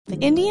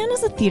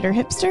Indiana's a theater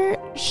hipster.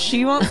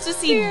 She wants to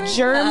see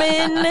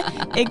German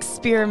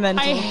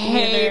experimental I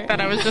hate that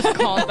I was just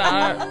called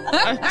that.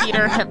 A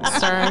theater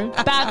hipster.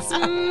 That's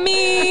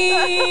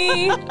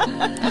me.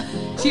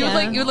 You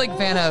would like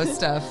Vano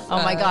stuff.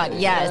 Oh my God,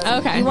 yes.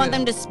 Okay. You want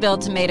them to spill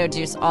tomato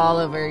juice all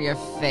over your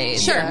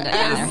face. Sure.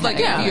 And It's like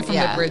a view from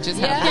the bridge is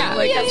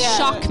happening.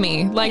 Shock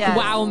me.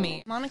 Wow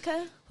me.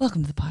 Monica,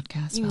 Welcome to the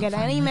podcast. you can get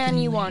any man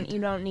you want. You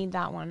don't need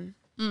that one.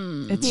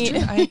 It's true.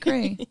 I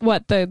agree.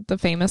 What, the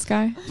famous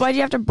guy? Why'd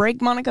you have to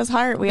break Monica's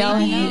heart? We all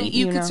Maybe hate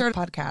you know. could start a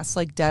podcast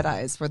like Dead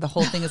Eyes, where the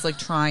whole thing is like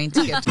trying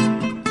to get to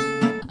and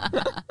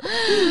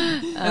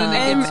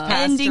then it gets past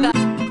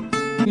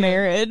ending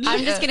marriage.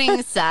 I'm just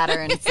getting sadder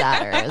and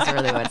sadder is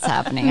really what's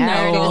happening. I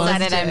already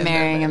decided I'm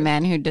marrying a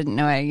man who didn't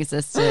know I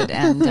existed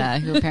and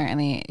who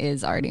apparently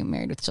is already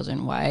married with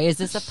children. Why is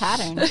this a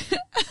pattern?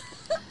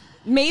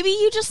 Maybe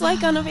you just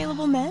like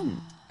unavailable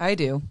men. I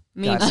do.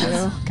 Me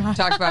too.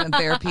 Talked about it in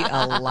therapy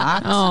a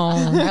lot. Oh.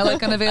 I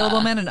like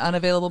unavailable men, and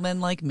unavailable men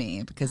like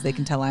me because they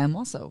can tell I am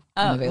also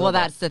unavailable. Well,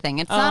 that's the thing.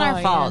 It's not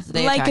our fault. Yeah.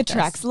 They Like attract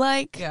attracts us.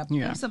 like. Yeah,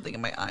 there's something in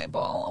my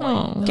eyeball.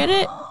 Oh. Get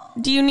it?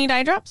 Do you need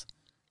eye drops?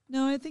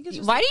 No, I think it's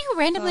just Why do you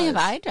randomly have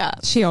eye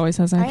drops? She always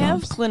has eye I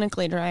have drops.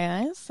 clinically dry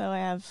eyes, so I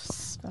have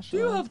special.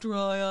 Do you have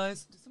dry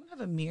eyes? Does someone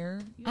have a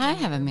mirror? I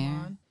have a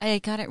mirror. I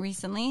got it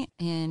recently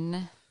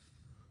in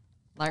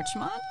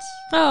Larchmont.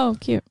 Oh,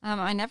 cute.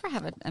 I never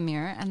have a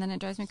mirror, and then it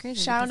drives me crazy.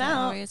 Shout because I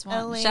out, always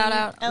want- LA, Shout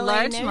out, LA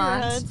Larchmont.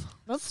 neighborhoods.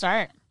 Let's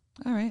start.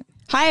 All right.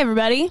 Hi,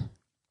 everybody.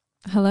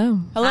 Hello.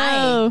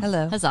 Hello.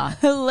 Hello. Huzzah.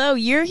 Hello.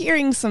 You're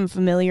hearing some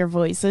familiar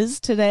voices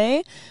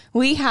today.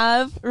 We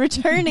have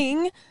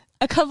returning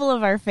a couple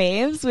of our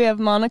faves. We have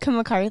Monica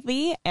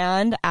McCarthy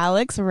and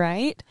Alex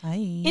Wright. Hi.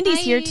 Indy's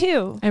here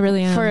too. I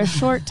really am. For a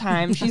short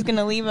time. She's going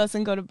to leave us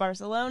and go to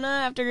Barcelona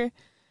after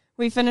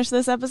we finish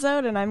this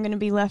episode, and I'm going to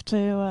be left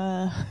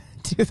to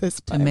do this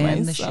by man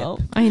the myself.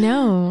 ship. I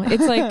know.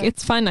 It's like,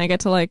 it's fun. I get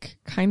to like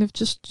kind of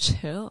just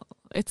chill.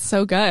 It's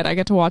so good. I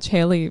get to watch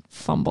Haley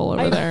fumble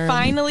over I there.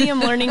 finally am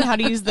learning how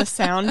to use the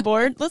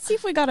soundboard. Let's see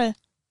if we got a...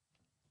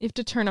 You have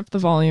to turn up the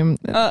volume.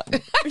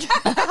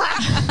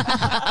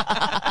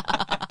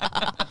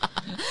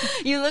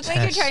 You look like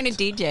you're trying to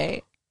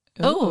DJ.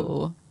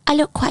 Oh. I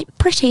look quite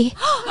pretty.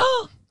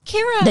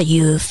 Kira. Do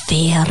you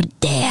fear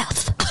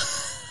death?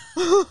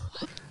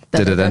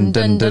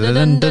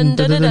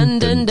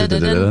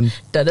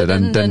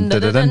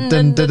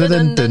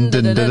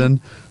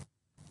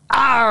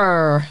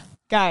 Arr.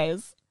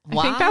 Guys.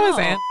 I think that was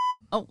it.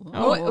 Oh,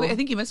 Oh, I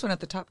think you missed one at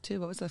the top too.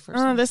 What was the first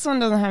one? This one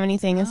doesn't have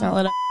anything. It's not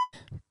lit up.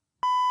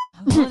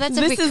 Oh, that's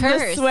if This we is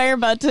curse. the swear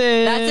button.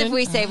 That's if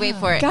we say, wait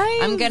for it. Guys.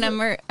 I'm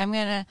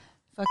gonna.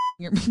 Fuck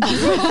your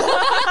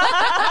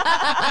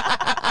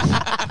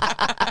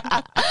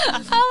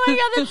Oh my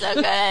God, that's so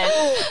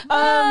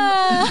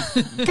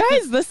good.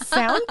 Guys, the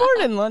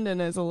soundboard in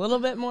London is a little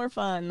bit more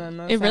fun than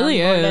the It really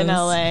soundboard is. in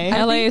LA.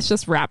 LA is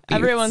just rap beats.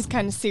 Everyone's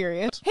kind of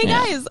serious. Hey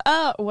guys,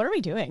 what are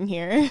we doing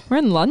here? We're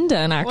in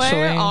London, actually.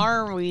 Where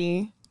are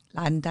we?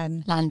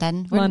 London.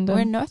 London. London.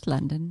 We're in North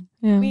London.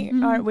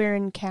 Yeah. We're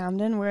in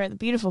Camden. We're at the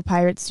beautiful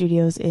Pirate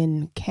Studios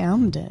in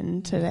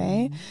Camden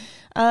today.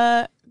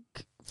 How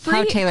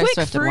Taylor quick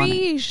Swift would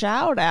free want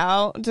shout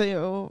out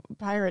to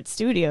Pirate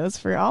Studios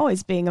for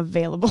always being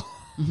available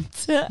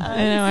to us.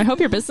 I know. I hope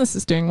your business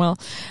is doing well,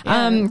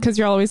 because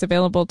you're always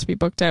available to be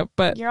booked out.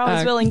 But You're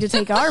always willing to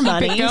take our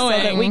money so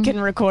that we going. can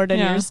record in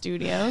Yeah. your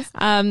studios.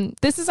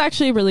 This is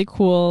actually a really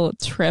cool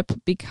trip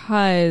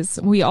because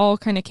we all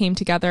kind of came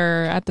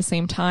together at the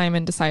same time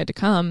and decided to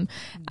come.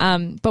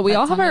 But we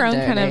all have our own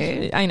kind of,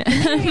 I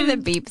know, The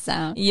beep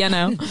sound. you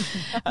know,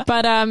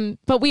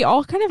 but we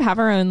all kind of have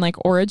our own like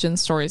origin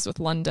stories with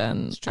London.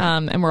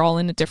 And we're all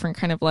in a different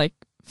kind of like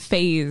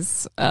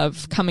phase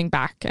of coming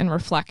back and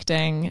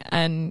reflecting.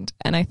 And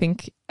I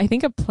think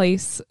a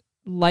place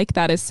like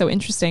that is so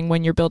interesting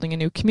when you're building a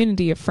new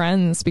community of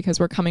friends,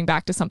 because we're coming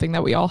back to something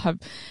that we all have,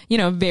 you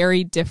know,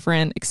 very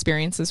different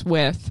experiences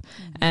with,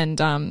 and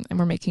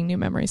we're making new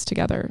memories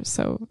together.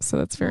 So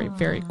that's very,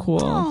 very cool.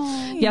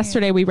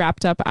 Yesterday we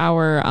wrapped up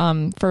our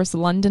first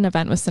London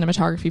event with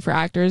cinematography for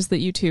actors that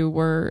you two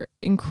were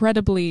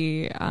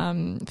incredibly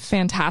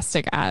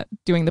fantastic at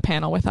doing the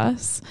panel with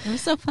us. It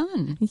was so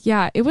fun.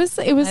 Yeah, it was.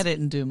 I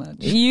didn't do much.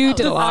 You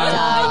did a lot.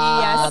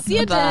 Yes,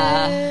 you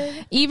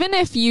did. Even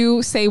if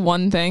you say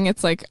one thing,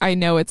 it's like, I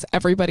know it's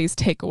everybody's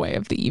takeaway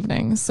of the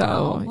evening.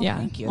 So yeah.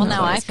 Thank you. Well, No,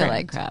 now that I was feel great.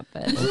 like crap,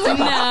 but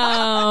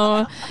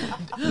No,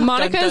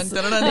 Monica's.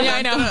 Dun, dun, dun, dun, Yeah,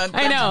 I know. dun, dun,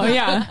 I know.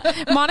 Yeah,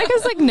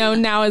 Monica's like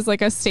known now as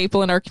like a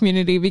staple in our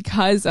community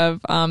because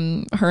of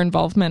her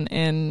involvement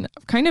in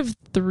kind of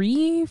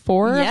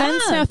 3-4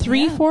 events now.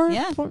 Three, four,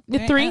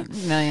 three.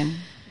 million.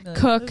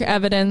 Cook,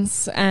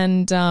 Evidence,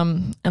 and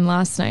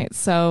last night.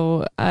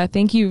 So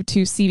thank you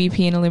to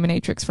CBP and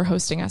Illuminatrix for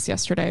hosting us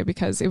yesterday,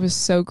 because it was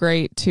so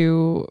great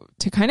to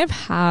kind of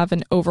have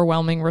an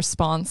overwhelming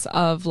response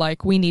of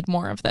like, we need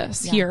more of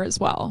this here as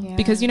well,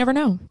 because you never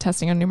know,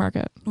 testing on a new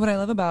market. What I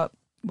love about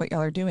what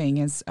y'all are doing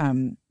is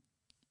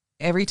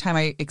every time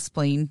I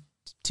explain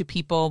to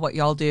people what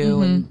y'all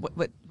do and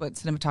what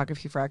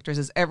cinematography for actors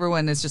is,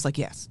 everyone is just like,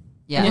 yes.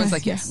 Yeah. Everyone's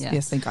like,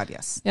 yes, thank God,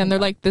 yes. Yeah, and they're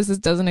like, this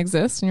doesn't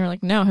exist. And you're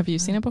like, no, have you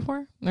seen it before?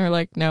 And they're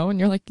like, no. And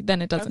you're like,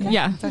 then it doesn't. Okay.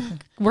 Yeah. Exactly.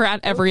 We're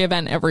at every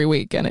event every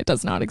week and it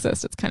does not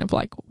exist. It's kind of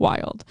like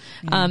wild.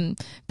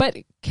 But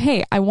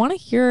hey, I want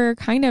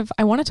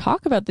to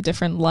talk about the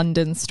different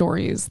London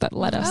stories that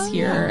led us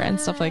here and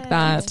stuff like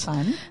that.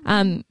 That's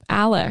fun.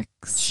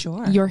 Alex,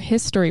 Sure. your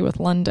history with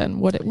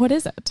London, what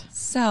is it?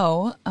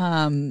 So,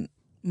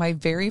 my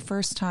very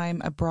first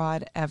time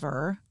abroad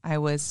ever, I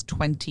was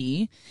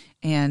 20,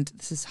 and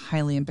this is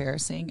highly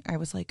embarrassing. I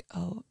was like,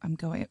 I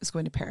was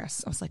going to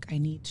Paris. I was like, I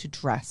need to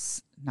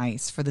dress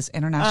nice for this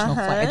international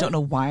flight. I don't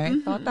know why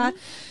I thought that.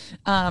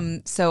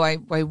 So I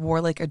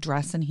wore like a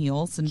dress and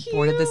heels and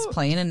boarded this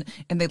plane,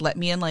 and they let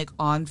me in like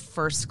on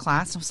first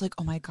class. I was like,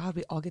 oh my God,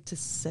 we all get to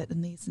sit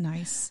in these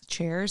nice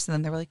chairs. And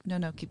then they were like, no,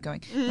 keep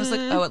going. I was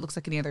like, oh, it looks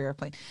like any other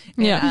airplane.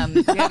 And,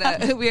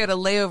 we had a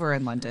layover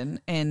in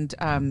London,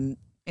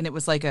 and it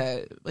was like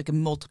a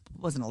multiple,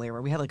 wasn't a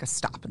layover. We had like a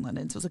stop in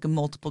London. So it was like a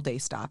multiple day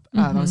stop.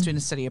 I was doing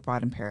a study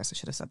abroad in Paris. I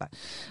should have said that.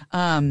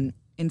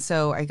 And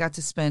so I got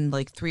to spend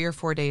like 3 or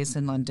 4 days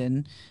in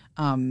London,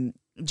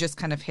 just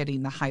kind of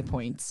hitting the high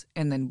points.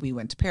 And then we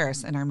went to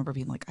Paris. And I remember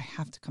being like, I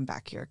have to come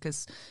back here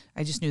because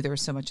I just knew there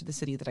was so much of the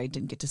city that I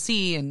didn't get to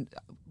see. And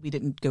we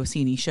didn't go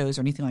see any shows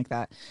or anything like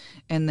that.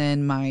 And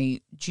then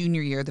my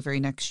junior year, the very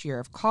next year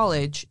of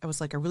college, I was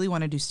like, I really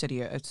want to do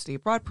a study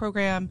abroad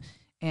program.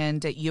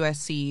 And at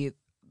USC,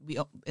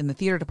 in the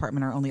theater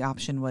department, our only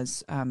option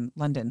was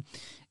London.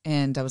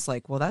 And I was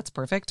like, well, that's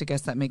perfect. I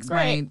guess that makes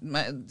my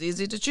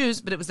easy to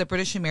choose. But it was the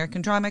British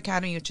American Drama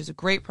Academy, which is a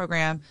great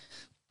program.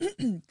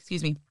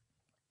 Excuse me.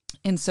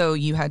 And so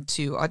you had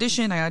to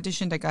audition. I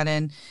auditioned. I got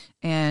in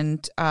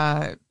and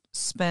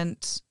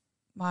spent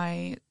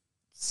my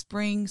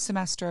spring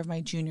semester of my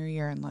junior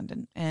year in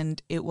London.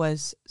 And it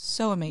was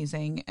so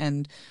amazing.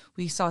 And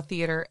we saw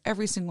theater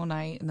every single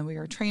night. And then we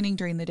were training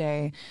during the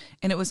day.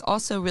 And it was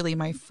also really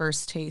my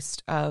first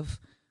taste of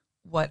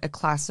what a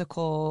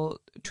classical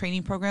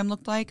training program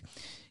looked like.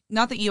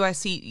 Not that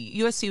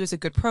USC was a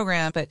good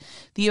program, but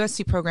the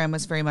USC program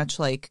was very much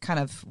like kind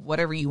of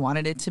whatever you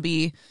wanted it to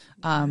be.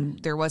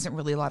 There wasn't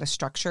really a lot of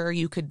structure.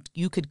 You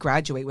could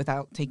graduate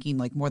without taking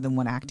like more than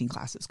one acting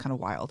class. It's kind of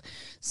wild.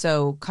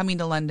 So coming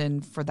to London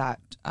for that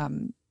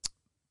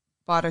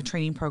BADA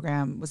training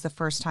program was the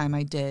first time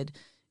I did,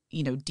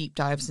 deep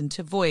dives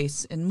into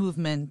voice and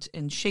movement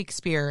and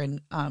Shakespeare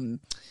and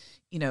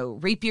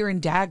rapier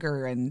and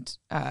dagger and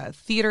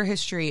theater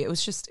history. It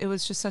was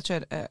just such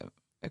a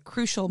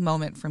crucial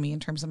moment for me in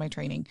terms of my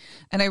training.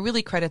 And I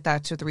really credit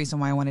that to the reason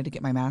why I wanted to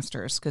get my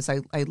master's, because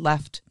I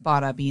left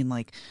BADA being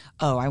like,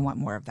 oh, I want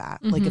more of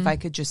that. Like if I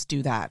could just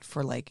do that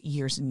for like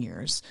years and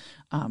years,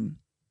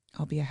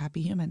 I'll be a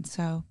happy human.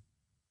 So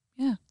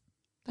yeah,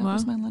 that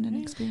was my London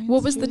experience.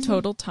 What was the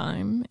total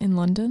time in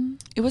London?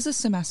 It was a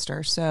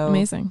semester. So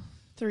amazing.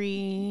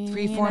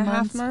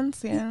 3.5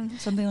 months. Yeah.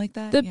 Something like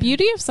that. The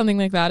beauty of something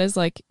like that is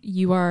like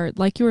you are,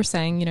 like you were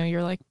saying,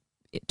 you're like,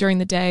 during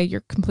the day you're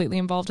completely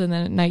involved and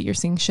then at night you're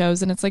seeing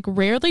shows, and it's like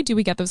rarely do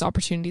we get those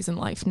opportunities in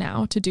life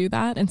now to do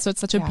that. And so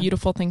it's such a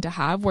beautiful thing to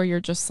have where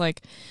you're just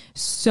like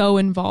so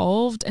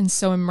involved and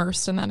so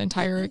immersed in that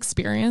entire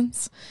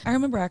experience. I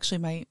remember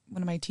actually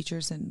one of my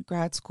teachers in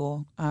grad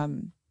school,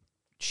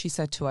 she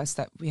said to us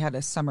that we had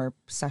a summer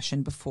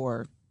session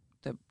before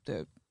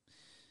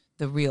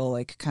the real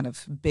like kind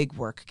of big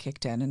work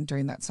kicked in, and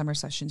during that summer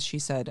session she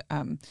said,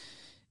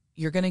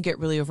 you're going to get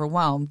really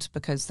overwhelmed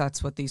because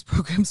that's what these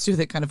programs do.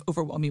 They kind of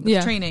overwhelm you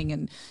with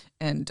training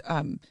and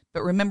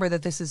but remember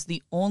that this is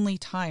the only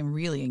time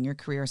really in your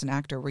career as an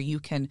actor where you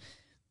can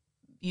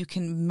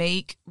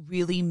make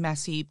really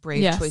messy,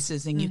 brave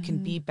choices, and you can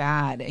be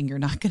bad and you're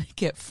not going to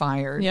get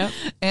fired. Yep.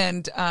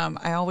 And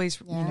I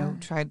always,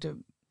 tried to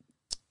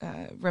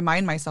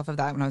remind myself of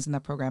that when I was in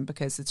that program,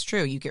 because it's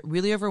true. You get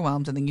really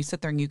overwhelmed and then you sit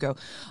there and you go,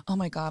 oh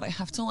my God, I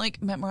have to like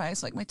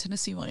memorize like my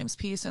Tennessee Williams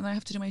piece and I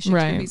have to do my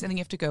Shakespeare piece. And then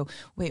you have to go,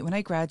 wait, when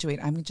I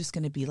graduate, I'm just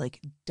going to be like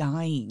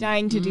dying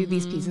to do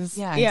these pieces.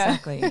 Yeah,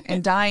 exactly.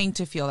 And dying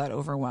to feel that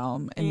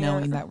overwhelm and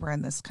knowing that we're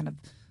in this kind of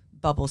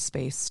bubble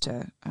space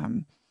to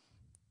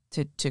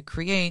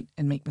create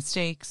and make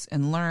mistakes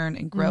and learn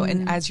and grow.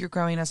 And as you're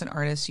growing as an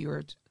artist,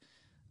 you're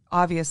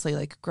obviously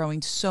like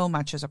growing so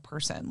much as a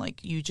person.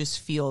 Like you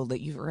just feel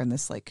that you are in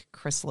this like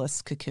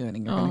chrysalis cocoon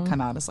and you're going to come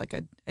out as like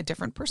a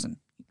different person.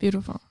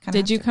 Beautiful.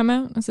 Did you come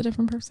out as a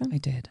different person? I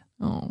did.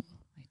 Oh,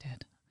 I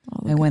did.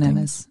 I went in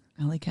as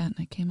Alley Cat and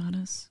I came out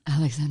as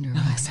Alexandra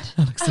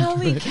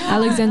Wright.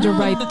 Alexandra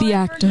Wright, the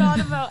actor. I forgot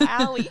about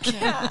Alley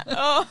Cat.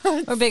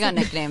 We're big on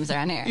nicknames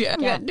around here. Yeah.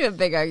 We got to do a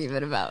big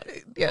argument about.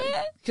 Yeah,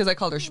 because I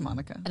called her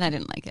Shmonica. And I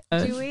didn't like it.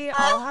 Do we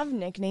all have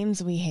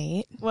nicknames we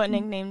hate? What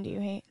nickname do you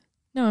hate?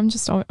 No,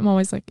 I'm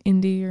always like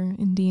Indy or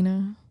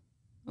Indina.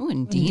 Oh,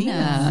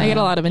 Indina. I get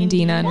a lot of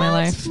Indina in my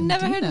life.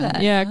 Never heard of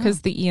that. Yeah, because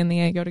the E and the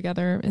A go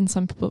together in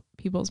some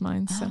people's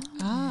minds. So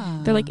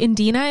they're like,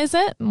 Indina, is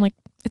it? I'm like,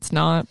 it's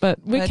not, but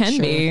we can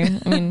be.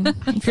 I mean,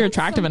 if you're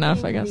attractive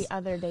enough, I guess. The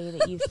other day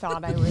that you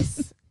thought I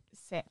was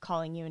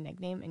calling you a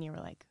nickname, and you were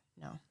like,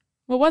 no.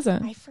 What was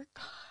it? I forgot.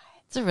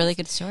 It's a really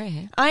good story.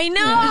 Hey? I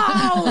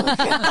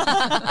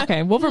know.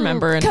 Okay, we'll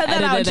remember and Cut that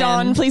edit out, it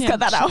John. in. Please cut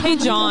that out. Hey,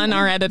 John,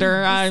 our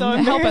editor, So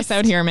help us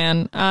out here,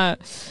 man.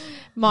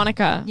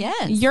 Monica,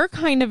 Yes. you're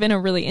kind of in a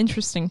really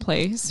interesting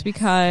place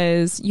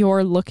because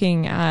you're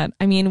looking at,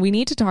 I mean, we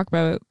need to talk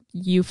about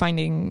you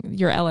finding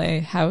your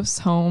LA house,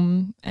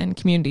 home, and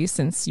community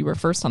since you were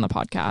first on the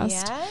podcast.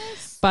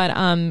 Yes. But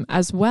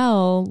as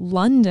well,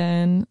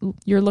 London,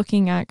 you're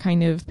looking at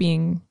kind of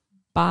being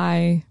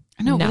bi.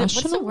 No,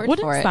 national. what's the word What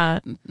for is it?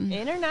 that?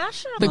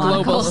 International. The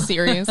global Monocle.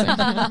 series.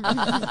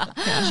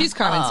 She's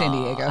Carmen San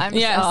Diego.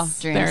 Yes,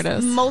 dreams. there it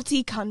is.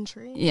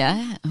 Multi-country.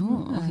 Yeah.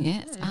 Oh,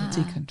 yes.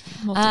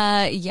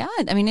 Multi-country. Yeah.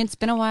 I mean, it's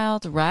been a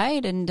wild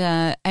ride, and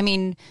I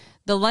mean,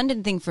 the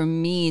London thing for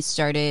me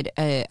started.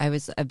 I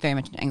was very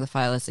much an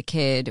Anglophile as a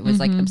kid. It was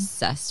like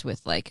obsessed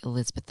with like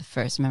Elizabeth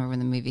I. Remember when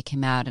the movie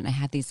came out, and I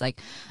had these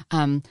like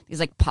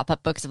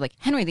pop-up books of like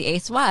Henry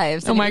VIII's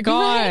wives. Oh And my it would be,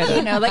 like, God.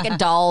 you know, like a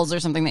dolls or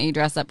something that you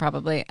dress up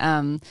probably.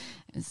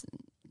 It's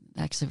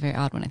actually very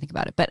odd when I think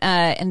about it. But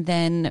and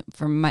then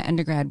for my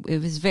undergrad,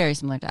 it was very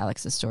similar to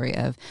Alex's story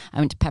of I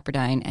went to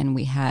Pepperdine, and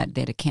they had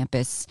a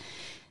campus.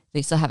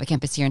 They still have a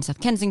campus here in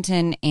South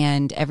Kensington,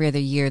 and every other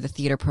year the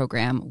theater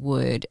program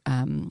would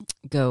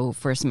go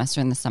for a semester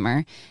in the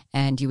summer,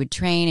 and you would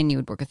train and you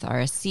would work with the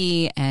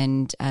RSC,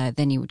 and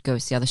then you would go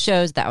see all the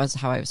shows. That was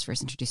how I was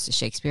first introduced to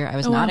Shakespeare. I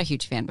was not a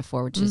huge fan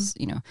before, which is,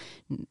 you know,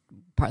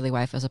 partly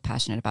why I feel so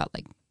passionate about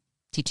like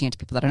teaching it to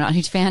people that are not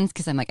huge fans,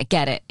 because I'm like, I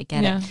get it.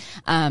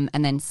 And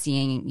then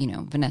seeing, you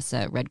know,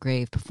 Vanessa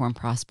Redgrave perform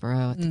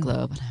Prospero at the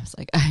Globe, and I was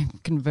like, I'm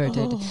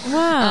converted.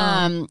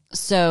 Wow.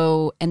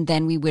 So, and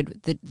then we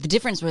would, the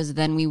difference was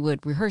then we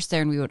would rehearse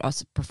there, and we would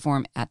also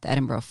perform at the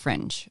Edinburgh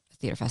Fringe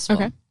Theatre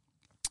Festival. Okay.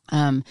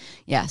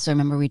 Yeah, so I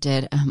remember we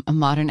did a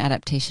modern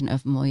adaptation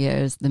of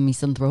Moliere's The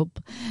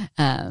Misanthrope.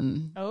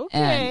 And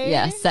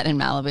yeah, set in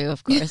Malibu,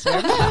 of course.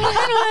 Where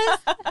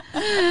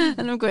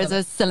and of course, it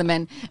was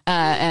Silliman.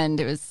 And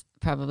it was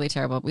probably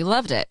terrible. We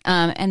loved it.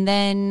 And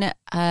then,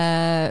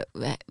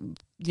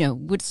 you know,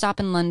 would stop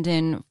in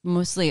London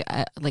mostly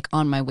like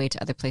on my way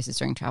to other places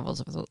during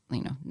travels over the,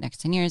 you know,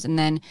 next 10 years. And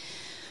then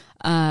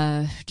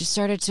just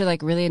started to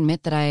like really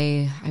admit that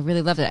I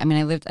really loved it. I mean,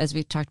 I lived, as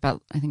we talked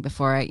about, I think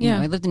before, I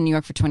lived in New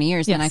York for 20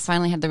 years. Yes. And I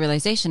finally had the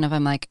realization of,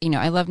 I'm like, you know,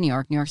 I love New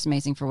York. New York's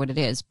amazing for what it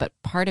is. But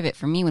part of it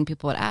for me, when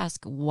people would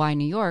ask, why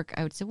New York?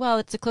 I would say, well,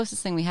 it's the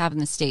closest thing we have in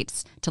the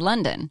States to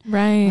London.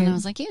 Right. And I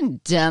was like, you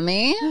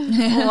dummy.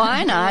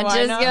 Why not Why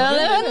just not? go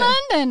live in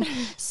London?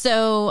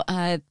 So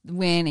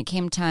when it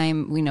came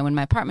time, you know, when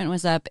my apartment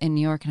was up in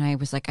New York, and I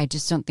was like, I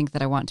just don't think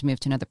that I want to move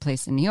to another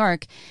place in New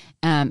York.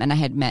 And I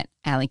had met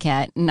Alley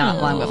Cat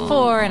not long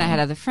before, and I had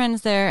other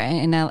friends there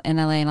in LA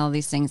and all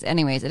these things.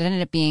 Anyways, it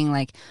ended up being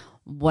like,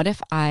 what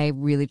if I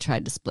really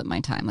tried to split my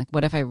time? Like,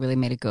 what if I really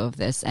made a go of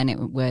this? And it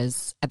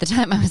was, at the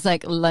time, I was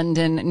like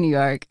London, New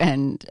York,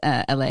 and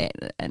LA.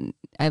 And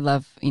I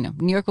love, you know,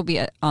 New York will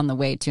be on the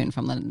way to and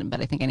from London,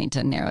 but I think I need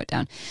to narrow it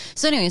down.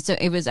 So anyway, so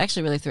it was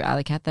actually really through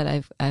Alley Cat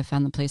that I've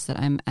found the place that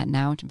I'm at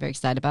now, which I'm very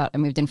excited about. I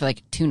moved in for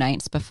like 2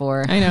 nights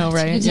before I know,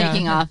 right?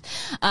 taking off.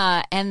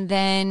 And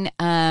then,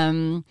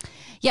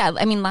 yeah,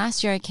 I mean,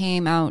 last year I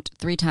came out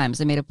 3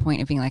 times. I made a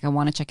point of being like, I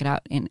want to check it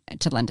out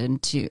to London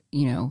to,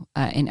 you know,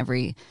 in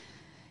every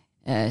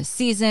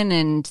season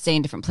and stay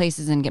in different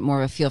places and get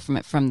more of a feel from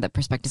it from the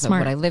perspective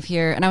Smart. of what I live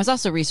here. And I was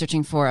also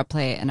researching for a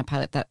play and a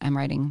pilot that I'm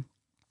writing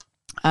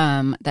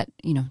that,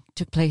 you know,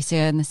 took place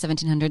here in the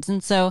 1700s.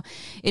 And so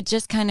it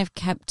just kind of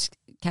kept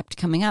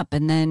coming up.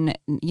 And then,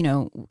 you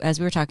know, as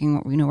we were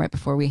talking, you know, right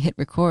before we hit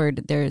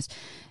record, there's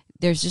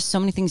just so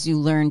many things you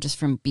learn just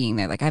from being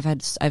there. Like I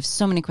have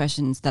so many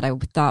questions that I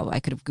thought I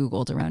could have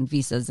Googled around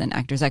visas and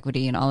actors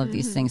equity and all of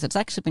these things. It's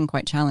actually been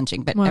quite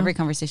challenging, but every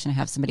conversation I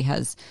have, somebody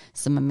has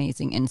some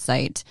amazing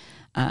insight,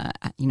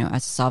 you know,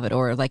 as to solve it,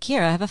 or like,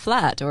 here, I have a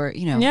flat, or,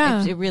 you know,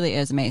 it really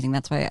is amazing.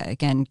 That's why,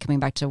 again, coming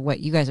back to what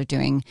you guys are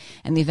doing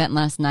and the event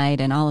last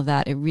night and all of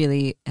that, it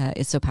really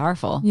is so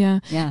powerful. Yeah.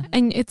 Yeah.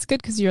 And it's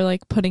good because you're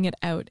like putting it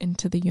out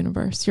into the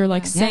universe. You're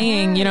like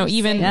saying, you know,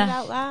 even, Saying it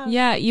out loud.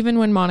 yeah, even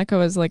when Monica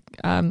was like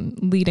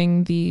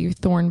leading the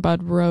Thorn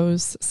Bud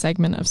Rose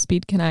segment of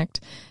Speed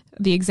Connect,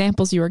 the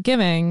examples you were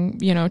giving,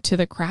 you know, to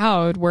the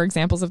crowd were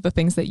examples of the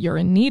things that you're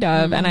in need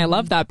of. And I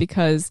love that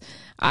because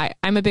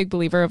I'm a big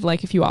believer of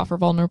like, if you offer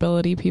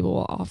vulnerability, people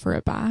will offer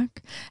it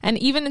back. And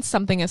even it's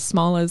something as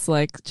small as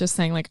like just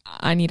saying like,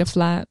 I need a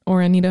flat,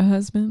 or I need a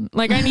husband.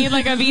 Like I need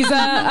like a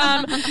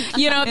visa,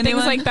 you know, things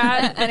like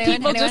that.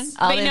 People just,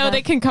 they know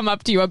they can come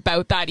up to you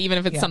about that, even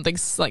if it's something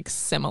like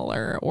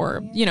similar,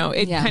 or, you know,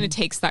 it kind of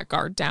takes that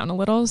guard down a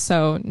little.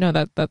 So no,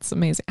 that's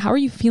amazing. How are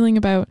you feeling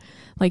about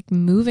like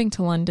moving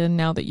to London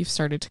now that you've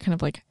started to kind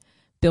of like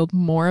build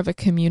more of a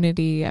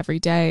community every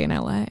day in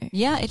LA?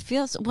 Yeah, it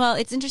feels, well,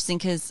 it's interesting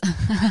because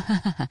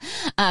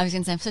I was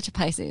going to say I'm such a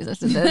Pisces. That's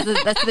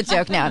the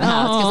joke now in the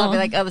house, because I'll be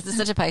like, oh, this is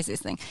such a Pisces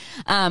thing.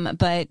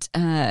 But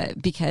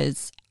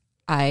because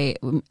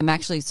I'm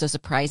actually so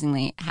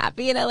surprisingly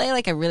happy in LA.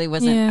 Like I really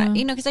wasn't,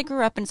 because I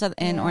grew up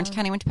in Orange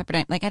County, went to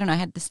Pepperdine. Like I don't know, I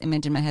had this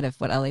image in my head of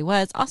what LA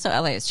was. Also,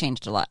 LA has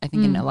changed a lot, I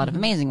think, in a lot of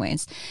amazing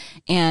ways.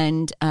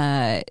 And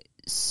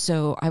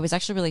so I was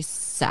actually really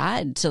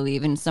sad to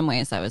leave. In some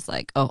ways, I was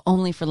like, oh,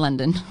 only for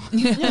London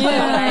would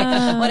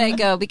I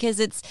go, because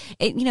it's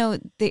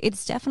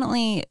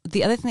definitely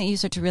the other thing that you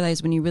start to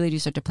realize when you really do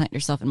start to plant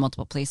yourself in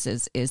multiple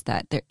places is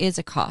that there is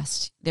a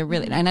cost. There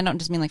really, and I don't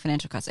just mean like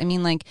financial costs. I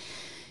mean like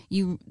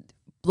you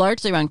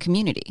largely around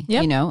community,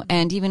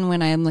 and even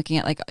when I'm looking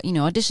at like,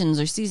 auditions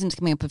or seasons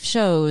coming up of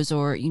shows,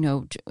 or,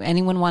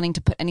 anyone wanting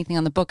to put anything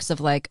on the books of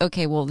like,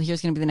 okay, well,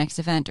 here's going to be the next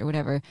event or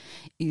whatever,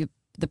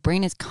 the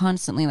brain is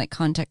constantly like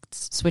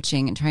context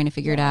switching and trying to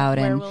figure it out.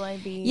 Where and will I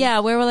be? Yeah,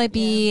 where will I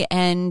be? Yeah.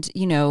 And,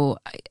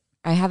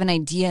 I have an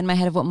idea in my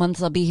head of what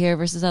months I'll be here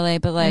versus LA,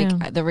 but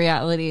like the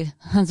reality,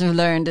 as I've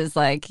learned, is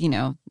like,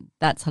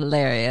 that's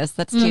hilarious.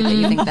 That's cute that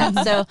you think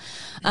that. So,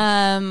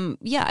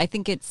 I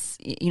think it's,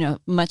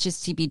 much as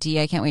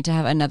TBD. I can't wait to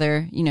have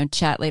another,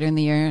 chat later in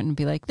the year and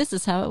be like, this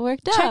is how it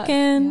worked out. Check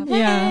in.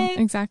 Yeah,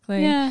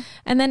 Exactly. Yeah.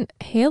 And then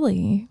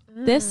Haley,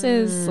 this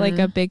is like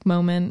a big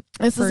moment.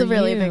 This is a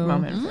really big you.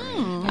 moment for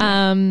me.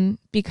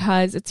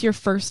 Because it's your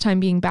first time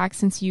being back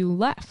since you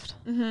left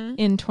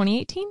in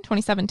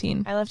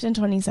 2017. I left in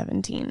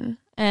 2017.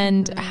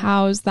 And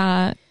how's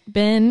that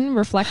been,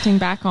 reflecting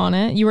back on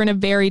it? You were in a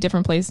very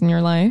different place in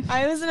your life.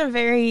 I was in a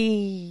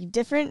very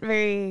different,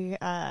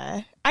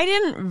 I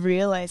didn't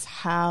realize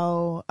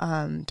how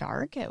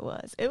dark it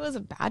was. It was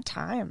a bad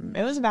time.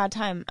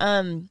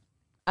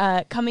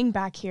 Coming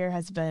back here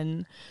has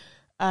been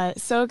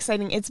so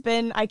exciting.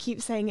 I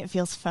keep saying it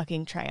feels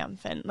fucking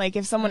triumphant. Like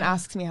if someone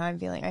asks me how I'm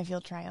feeling, I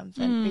feel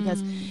triumphant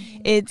because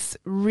it's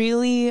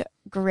really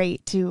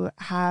great to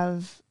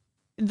have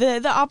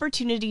the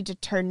opportunity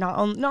to not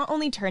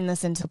only turn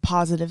this into a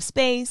positive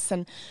space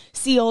and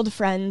see old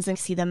friends and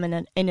see them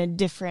in a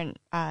different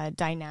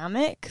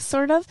dynamic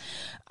sort of,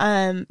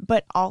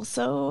 but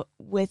also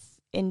with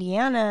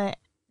Indiana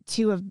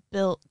to have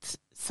built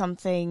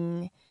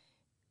something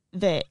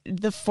that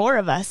the four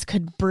of us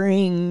could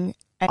bring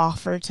and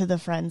offer to the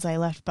friends I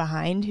left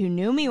behind who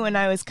knew me when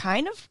I was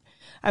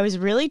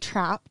really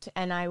trapped,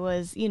 and I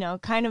was,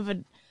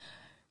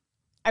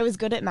 I was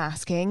good at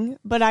masking,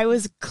 but I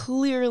was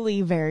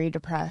clearly very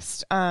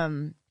depressed,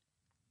 and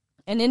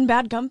in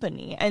bad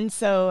company. And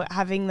so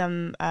having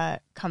them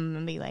come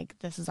and be like,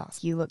 this is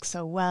awesome. You look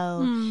so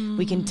well.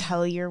 We can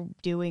tell you're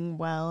doing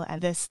well.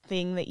 And this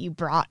thing that you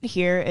brought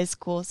here is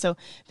cool. So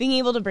being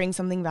able to bring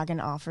something back and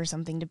offer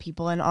something to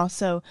people, and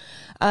also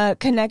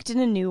connect in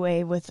a new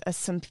way with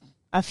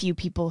a few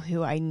people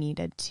who I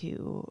needed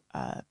to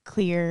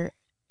clear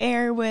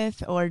air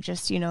with, or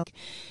just,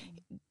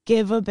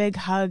 give a big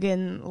hug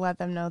and let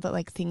them know that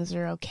like things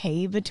are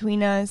okay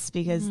between us,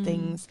 because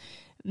things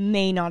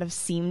may not have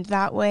seemed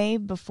that way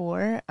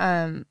before.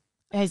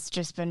 Has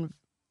just been,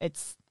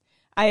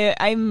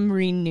 I'm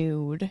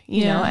renewed,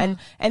 know,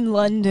 and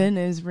London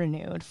is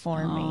renewed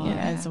for me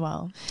as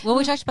well. Well,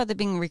 we talked about the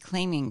being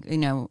reclaiming,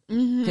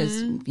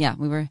 because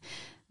we were.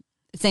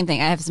 Same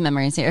thing. I have some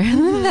memories here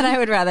that I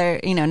would rather,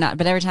 not.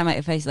 But every time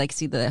if I like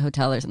see the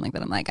hotel or something like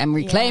that, I'm like, I'm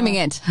reclaiming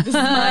it. This is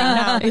mine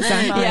now.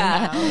 Exactly.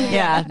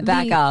 Yeah.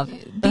 Back off.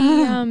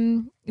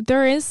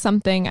 There is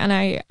something, and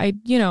I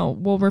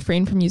will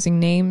refrain from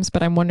using names,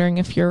 but I'm wondering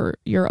if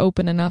you're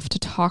open enough to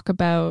talk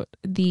about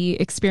the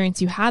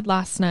experience you had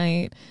last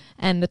night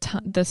and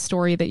the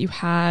story that you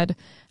had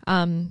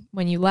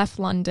when you left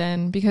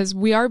London, because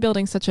we are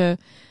building such a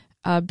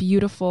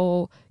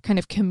beautiful kind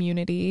of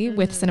community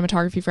with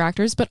cinematography for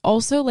actors, but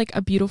also like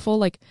a beautiful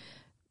like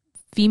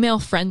female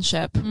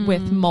friendship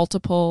with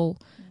multiple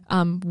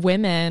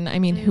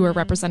women, who are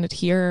represented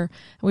here.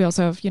 We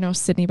also have,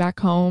 Sydney back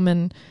home,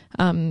 and,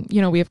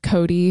 we have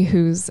Cody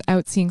who's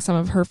out seeing some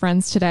of her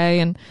friends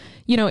today, and,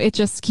 it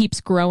just keeps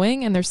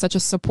growing, and there's such a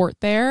support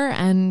there,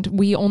 and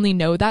we only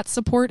know that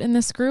support in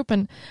this group.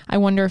 And I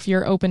wonder if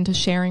you're open to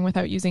sharing,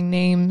 without using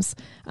names,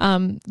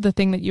 the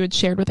thing that you had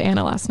shared with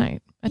Anna last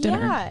night at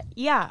dinner.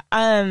 Yeah.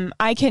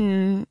 I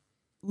can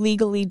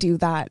legally do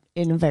that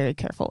in a very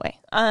careful way.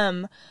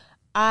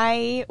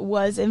 I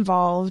was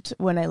involved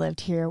when I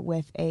lived here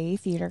with a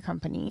theater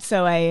company.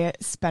 So I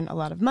spent a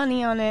lot of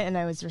money on it, and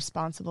I was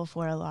responsible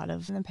for a lot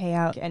of the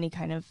payout, any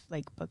kind of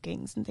like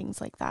bookings and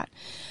things like that.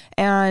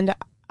 And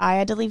I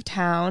had to leave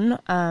town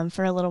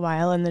for a little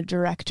while, and the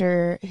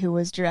director who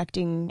was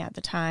directing at the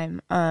time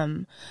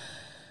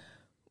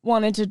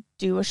wanted to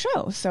do a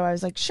show. So I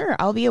was like, sure,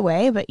 I'll be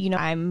away, but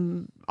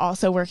I'm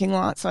also working a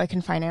lot, so I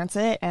can finance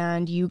it,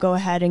 and you go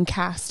ahead and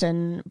cast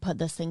and put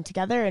this thing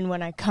together, and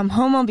when I come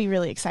home, I'll be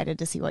really excited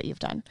to see what you've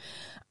done.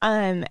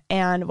 And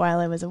while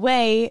I was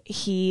away,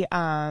 he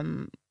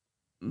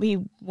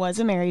was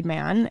a married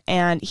man,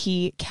 and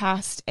he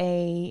cast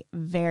a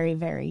very,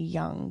 very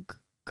young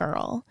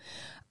girl.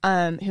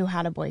 who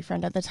had a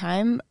boyfriend at the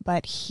time,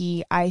 but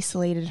he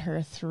isolated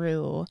her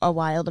through a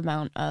wild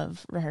amount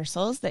of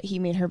rehearsals that he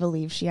made her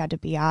believe she had to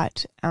be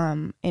at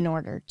in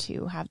order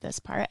to have this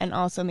part, and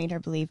also made her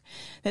believe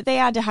that they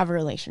had to have a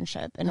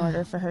relationship in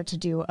order for her to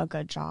do a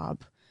good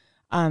job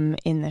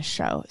in this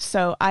show.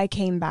 So I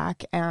came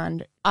back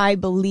and I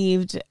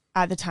believed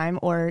at the time,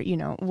 or, you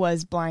know,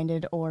 was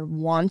blinded or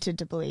wanted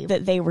to believe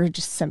that they were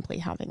just simply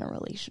having a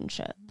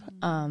relationship,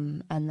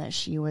 and that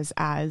she was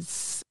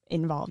as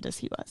involved as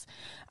he was.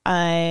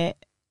 I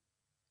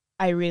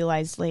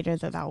realized later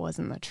that that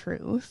wasn't the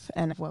truth,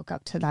 and I woke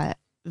up to that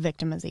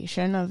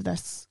victimization of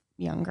this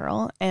young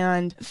girl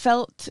and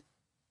felt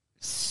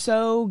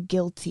so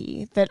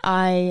guilty that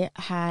I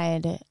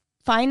had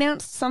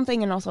financed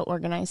something and also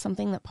organized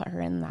something that put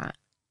her in that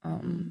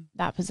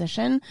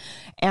position,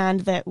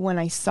 and that when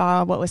I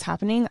saw what was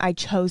happening, I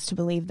chose to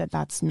believe that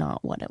that's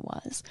not what it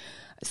was.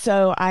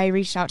 So I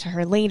reached out to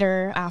her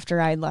later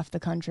after I'd left the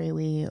country.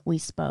 We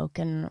spoke,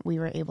 and we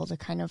were able to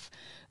kind of,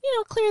 you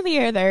know, clear the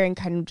air there and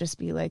kind of just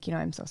be like, you know,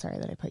 I'm so sorry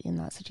that I put you in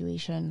that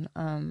situation,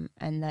 and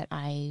that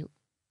I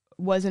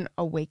wasn't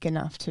awake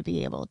enough to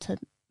be able to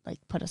like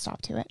put a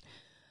stop to it.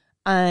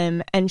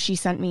 And she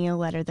sent me a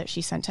letter that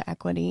she sent to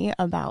Equity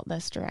about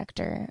this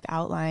director,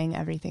 outlining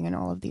everything and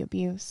all of the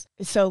abuse.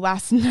 So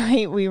last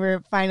night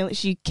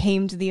she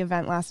came to the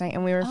event last night,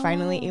 and we were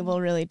finally able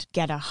really to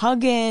get a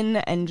hug in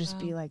and just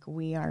be like,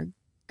 we are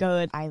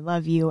good. I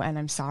love you, and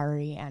I'm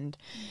sorry, and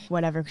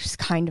whatever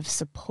kind of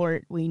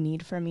support we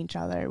need from each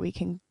other, we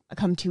can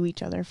come to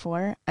each other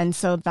for. And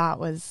so that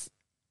was,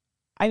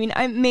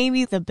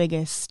 maybe the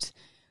biggest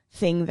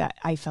thing that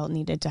I felt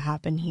needed to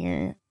happen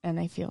here, and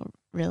I feel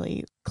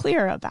really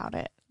clear about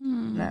it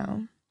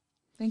now.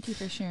 Thank you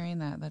for sharing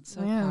that. That's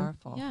so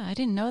powerful. Yeah, I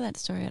didn't know that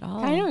story at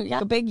all. I know, yeah.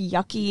 A big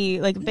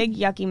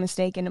yucky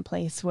mistake in a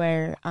place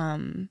where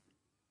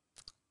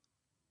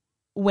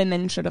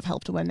women should have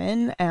helped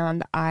women,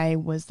 and I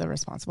was the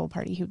responsible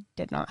party who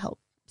did not help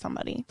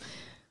somebody.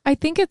 I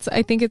think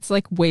it's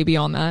like way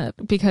beyond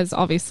that, because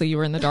obviously you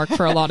were in the dark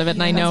for a lot of it,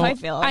 and I know.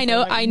 That's how I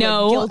feel. I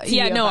know.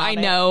 Yeah, no, I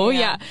know.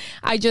 Yeah.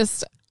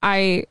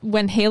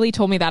 When Haley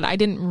told me that, I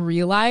didn't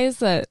realize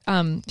that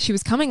she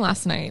was coming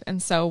last night.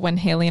 And so when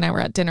Haley and I were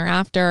at dinner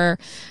after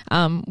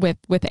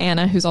with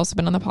Anna, who's also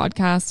been on the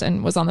podcast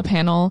and was on the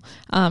panel,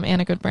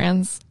 Anna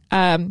Goodbrands,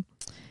 Anna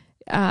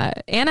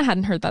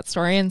hadn't heard that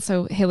story. And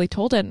so Haley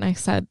told it, and I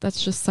said,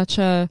 that's just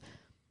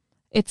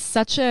it's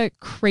such a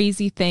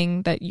crazy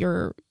thing that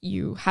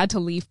you had to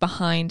leave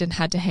behind and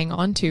had to hang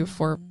on to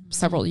for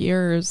several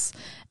years.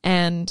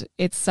 And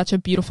it's such a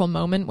beautiful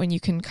moment when you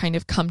can kind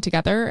of come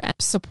together and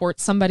support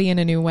somebody in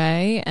a new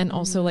way, and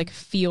also like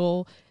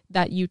feel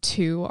that you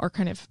two are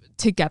kind of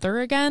together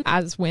again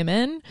as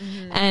women.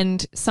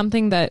 And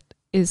something that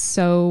is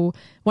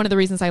one of the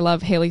reasons I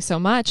love Haley so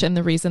much, and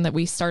the reason that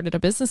we started a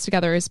business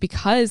together, is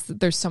because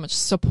there's so much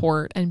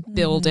support and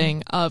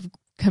building of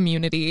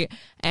community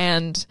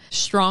and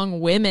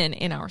strong women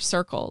in our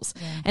circles.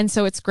 And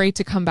so it's great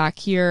to come back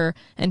here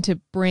and to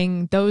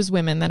bring those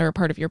women that are a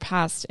part of your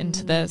past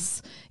into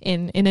this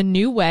in a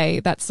new way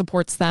that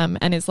supports them,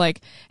 and is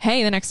like,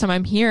 hey, the next time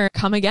I'm here,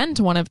 come again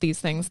to one of these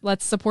things.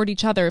 Let's support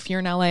each other. If you're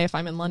in LA, if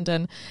I'm in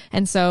London.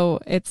 And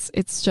so it's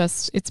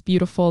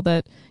beautiful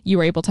that you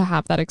were able to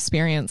have that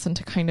experience and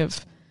to kind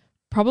of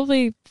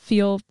probably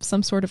feel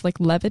some sort of like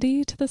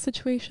levity to the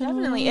situation.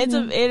 Definitely.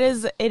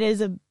 It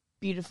is a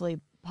beautifully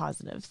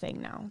positive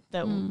thing now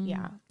that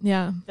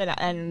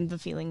that, and the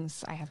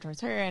feelings I have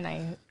towards her, and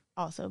I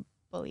also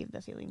believe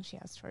the feelings she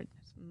has towards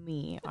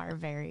me are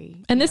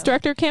very, and this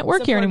director can't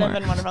work here anymore,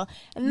 and wonderful,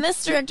 and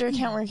this director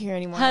can't work here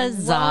anymore.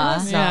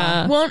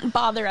 Huzzah. Won't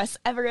bother us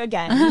ever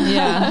again.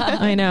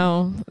 I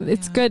know.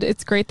 It's good.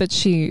 It's great that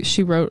she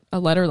wrote a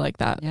letter like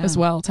that as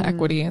well to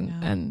Equity,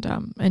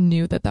 and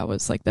knew that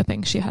was like the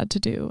thing she had to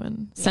do,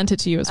 and sent it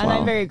to you as well. And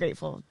I'm very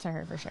grateful to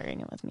her for sharing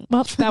it with me.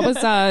 Well,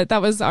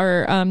 that was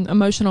our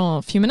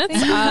emotional few minutes.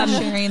 Thank you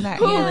for sharing that,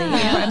 Haley.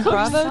 And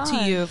bravo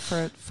to you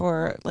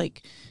for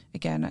like,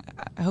 again,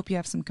 I hope you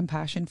have some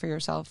compassion for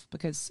yourself,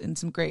 and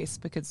some grace,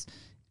 because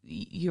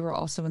you were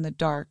also in the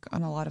dark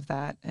on a lot of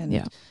that.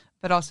 And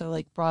but also,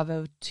 like,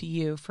 bravo to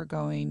you for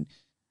going,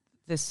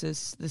 this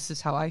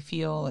is how I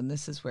feel, and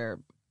this is where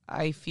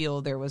I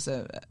feel there was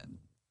a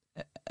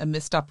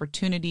missed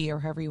opportunity, or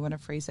however you want to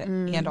phrase it.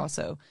 And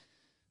also,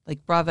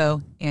 like,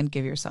 bravo, and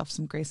give yourself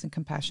some grace and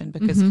compassion,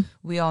 because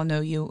we all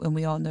know you, and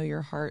we all know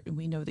your heart, and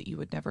we know that you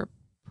would never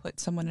put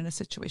someone in a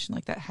situation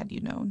like that had you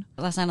known.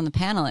 Last night on the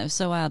panel, it was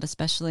so wild,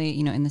 especially,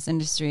 you know, in this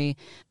industry,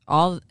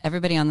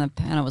 everybody on the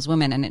panel was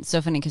women. And it's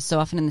so funny because so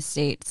often in the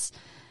States,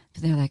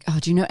 they're like, oh,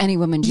 do you know any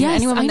woman? Do you know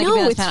Yes, any woman I that know, can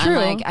be on this it's panel?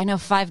 true. I'm like, I know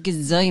 5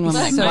 gazillion women.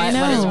 Like, so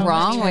what is true.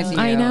 wrong with you?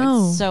 I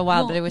know. It's so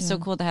wild, but it was so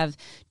cool to have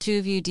 2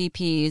 of you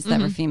DPs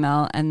that were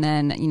female, and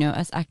then, you know,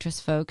 us actress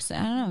folks. I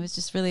don't know. It was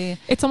just really.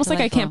 It's almost like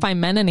I can't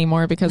find men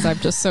anymore because I'm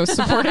just so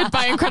supported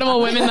by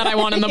incredible women that I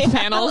want in the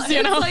panels,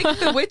 you know? It's like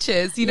the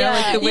witches, you know,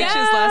 like the witches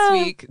last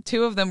week.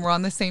 2 of them were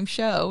on the same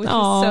show, which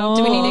was so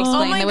Do we need to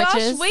cool. explain Oh my the gosh!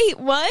 witches? Wait,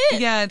 what?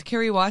 Yeah,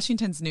 Kerry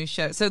Washington's new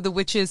show. So the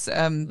witches,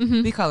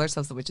 we call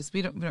ourselves the witches.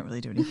 We don't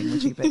really do anything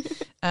witchy, but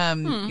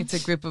it's a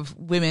group of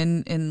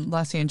women in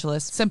Los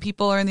Angeles. Some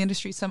people are in the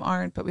industry, some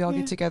aren't, but we all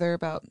get together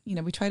about, you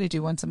know, we try to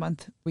do once a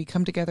month. We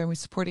come together and we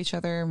support each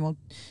other, and we'll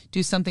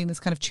do something that's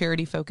kind of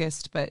charity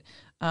focused, but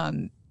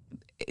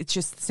it's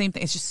just the same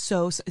thing. It's just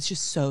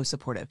so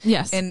supportive.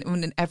 Yes. And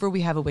whenever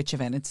we have a witch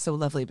event, it's so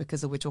lovely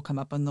because the witch will come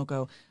up and they'll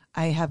go,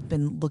 I have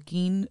been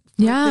looking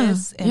for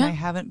this and I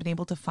haven't been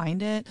able to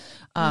find it.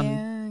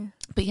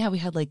 But yeah, we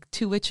had like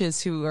 2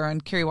 witches who are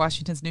on Kerry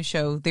Washington's new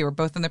show. They were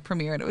both in the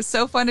premiere, and it was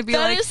so fun to be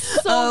That like, is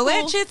so "Oh, cool.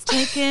 witch, it's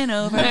taking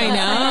over." I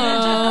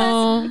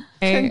know.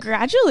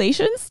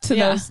 Congratulations to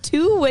those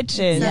 2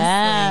 witches.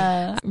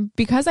 Yeah.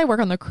 Because I work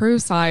on the crew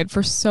side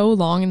for so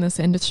long in this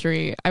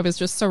industry, I was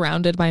just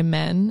surrounded by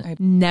men. I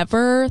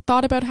never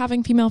thought about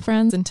having female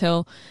friends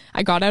until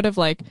I got out of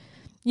like,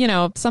 you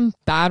know, some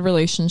bad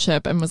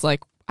relationship and was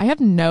like, I have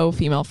no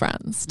female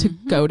friends to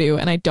go to,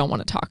 and I don't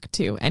want to talk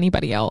to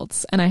anybody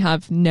else. And I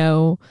have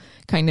no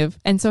kind of,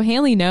 and so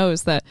Haley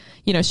knows that,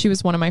 you know, she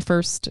was one of my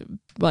first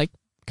like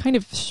kind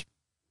of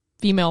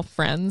female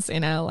friends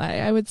in LA,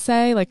 I would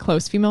say, like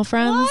close female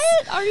friends.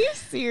 What? Are you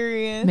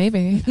serious?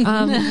 Maybe.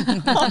 Oh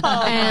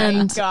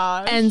my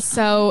gosh.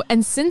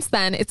 And since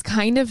then, it's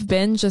kind of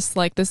been just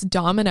like this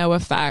domino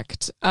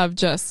effect of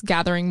just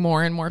gathering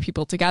more and more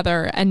people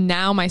together. And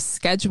now my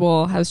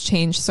schedule has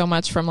changed so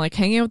much from like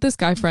hanging out with this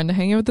guy friend to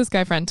hanging out with this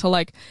guy friend to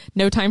like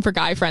no time for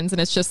guy friends. And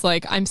it's just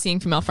like I'm seeing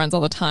female friends all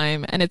the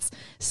time. And it's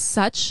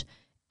such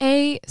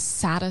a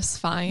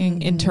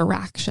satisfying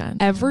interaction.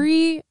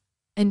 Every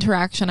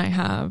interaction I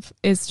have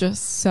is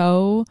just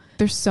so,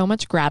 there's so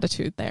much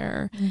gratitude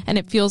there, and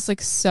it feels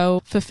like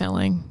so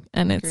fulfilling,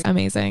 and it's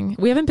amazing.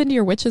 We haven't been to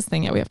your witches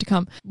thing yet. We have to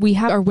come. We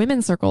have our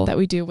women's circle that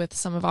we do with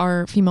some of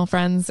our female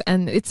friends,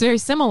 and it's very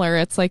similar.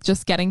 It's like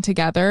just getting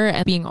together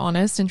and being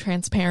honest and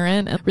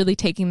transparent and really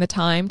taking the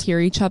time to hear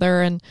each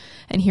other and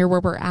hear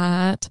where we're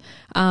at.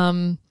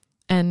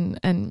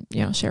 And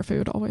you know, share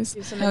food always.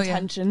 Do some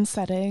intention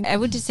setting. I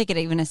would just take it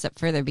even a step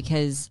further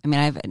because I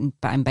mean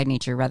I'm by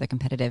nature rather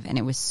competitive, and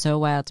it was so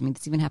wild to me.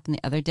 This even happened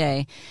the other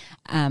day.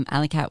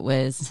 Alley Cat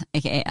was,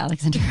 aka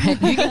Alexander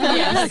Wright,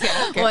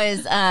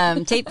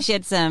 was tape. She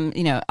had some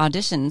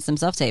auditions, some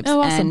self tapes,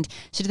 and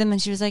she did them,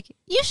 and she was like,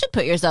 "You should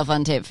put yourself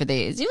on tape for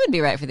these. You would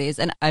be right for these."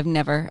 And I've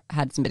never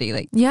had somebody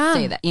like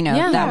say that.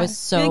 That was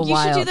so like, you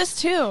wild. should do this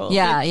too.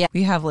 Yeah.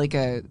 We have like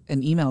an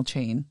email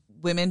chain.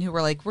 Women who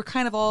were like, we're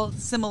kind of all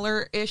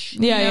similar-ish.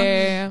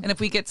 Yeah. And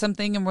if we get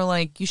something and we're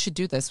like, you should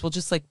do this, we'll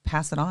just like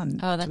pass it on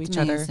to each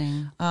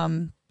amazing.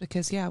 other.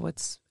 Because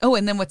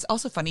and then what's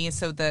also funny is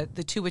so the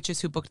 2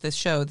 witches who booked this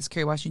show, this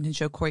Kerry Washington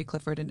show, Corey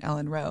Clifford and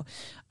Ellen Rowe,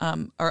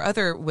 our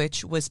other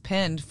witch was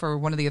pinned for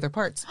one of the other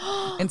parts.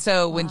 And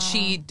so when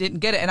she didn't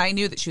get it, and I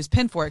knew that she was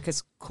pinned for it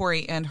because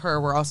Corey and her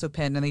were also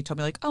pinned, and they told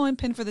me like, oh, I'm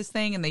pinned for this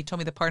thing, and they told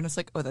me the part, and it's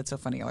like, oh, that's so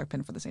funny, y'all are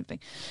pinned for the same thing.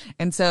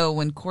 And so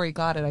when Corey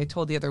got it, I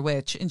told the other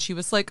witch, and she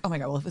was like, oh my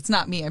God, well, if it's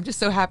not me, I'm just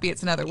so happy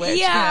it's another witch.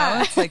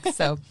 Yeah. It's like,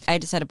 so. I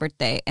just had a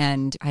birthday,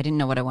 and I didn't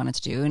know what I wanted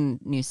to do in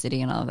New City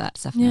and all of that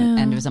stuff. Yeah.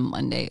 And it was a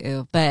Monday.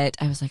 But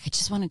I was like, I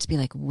just wanted to be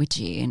like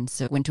witchy, and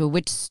so went to a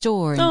witch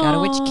store and got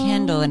a witch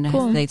candle, and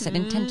they set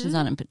intentions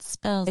on it and put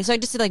spells. So I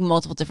just did like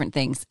multiple different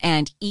things,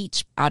 and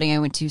each outing I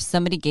went to,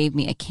 somebody gave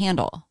me a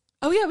candle.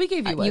 Oh yeah, we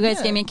gave you one. You guys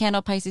gave me a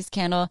candle, Pisces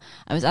candle.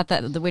 I was at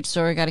the witch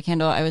store, got a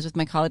candle. I was with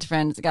my college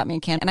friends, got me a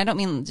candle. And I don't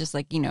mean just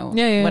like,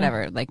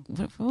 whatever. Like,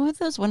 what were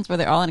those ones where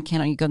they're all in a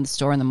candle? You go in the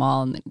store in the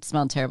mall and it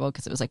smelled terrible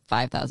because it was like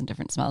 5,000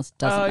 different smells.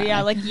 Doesn't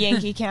matter. Like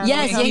Yankee candle.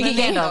 Yes, Yankee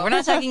candle. We're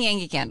not talking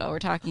Yankee candle. We're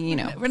talking,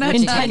 we're not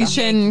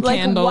intention like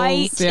candles.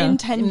 white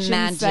intention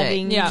Magic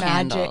setting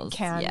candles.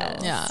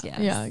 candles. Yes.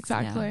 Yeah,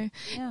 exactly.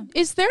 Yeah.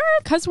 Is there,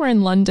 because we're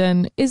in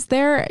London,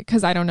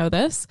 because I don't know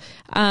this,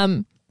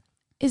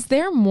 is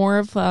there more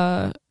of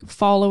a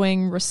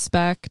following,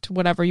 respect,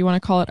 whatever you want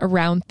to call it,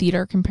 around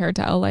theater compared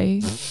to LA?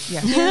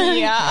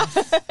 Yeah.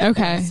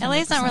 Okay.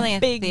 LA's not really a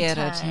Big theater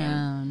time.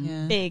 town.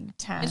 Yeah. Big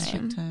time. It's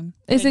big time.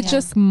 Is it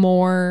just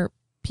more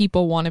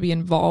people want to be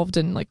involved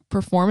in like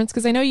performance?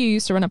 Because I know you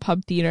used to run a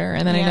pub theater,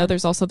 and then I know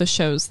there's also the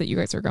shows that you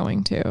guys are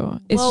going to.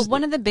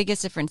 One of the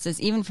biggest differences,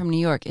 even from New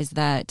York, is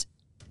that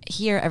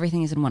here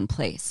everything is in one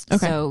place.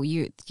 Okay. So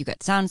you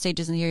got sound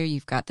stages in here,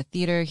 you've got the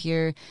theater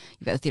here,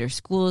 you've got the theater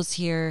schools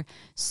here,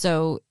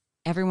 so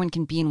everyone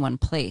can be in one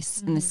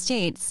place. In the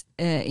States,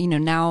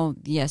 now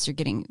yes, you're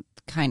getting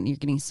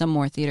some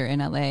more theater in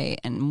LA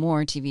and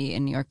more TV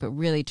in New York, but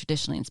really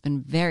traditionally it's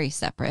been very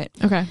separate.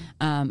 Okay.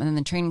 And then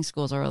the training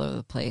schools are all over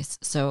the place.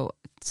 So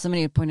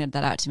somebody had pointed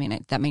that out to me,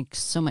 and that makes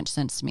so much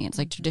sense to me. It's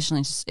like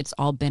traditionally it's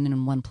all been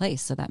in one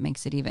place, so that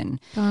makes it even.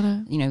 Got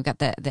it. You know, you've got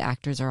the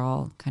actors are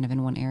all kind of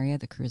in one area,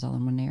 the crew's all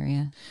in one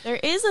area. There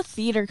is a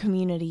theater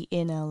community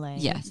in LA.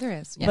 Yes, There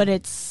is. Yeah. But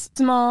it's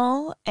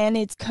small and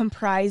it's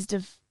comprised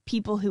of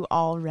people who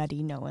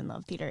already know and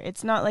love theater.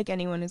 It's not like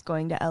anyone is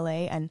going to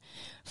LA and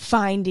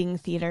finding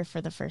theater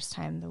for the first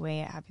time the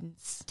way it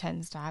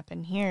tends to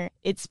happen here.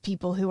 It's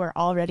people who are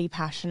already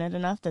passionate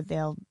enough that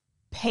they'll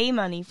pay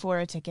money for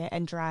a ticket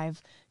and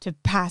drive to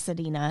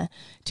Pasadena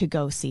to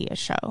go see a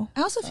show.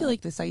 I also feel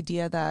like this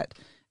idea that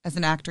as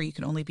an actor you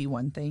can only be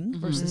one thing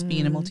versus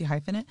being a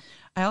multi-hyphenate.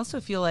 I also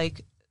feel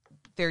like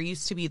there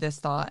used to be this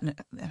thought, and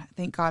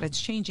thank God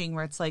it's changing,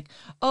 where it's like,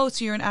 oh,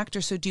 so you're an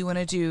actor, so do you want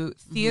to do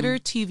theater,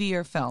 TV,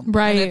 or film?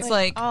 Right. And it's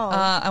like, oh.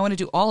 I want to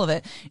do all of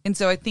it. And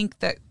so I think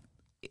that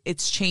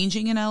it's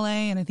changing in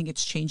LA, and I think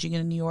it's changing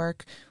in New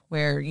York,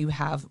 where you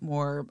have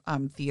more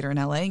theater in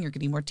LA and you're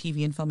getting more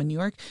TV and film in New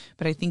York.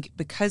 But I think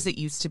because it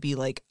used to be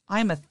like,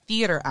 I'm a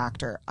theater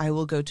actor, I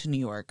will go to New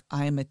York.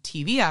 I'm a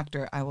TV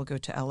actor, I will go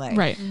to LA.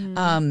 Right.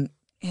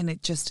 And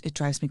it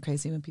drives me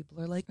crazy when people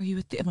are like, are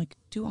you I'm like,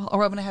 do all,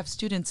 or I'm going to have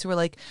students who are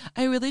like,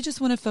 I really just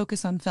want to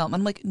focus on film.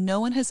 I'm like, no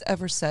one has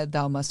ever said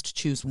thou must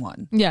choose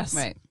one. Yes.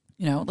 right.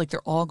 You know, like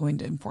they're all going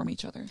to inform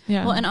each other.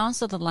 Yeah. Well, and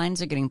also the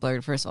lines are getting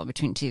blurred, first of all,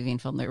 between TV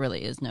and film. There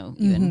really is no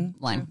even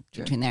line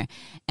between there.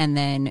 And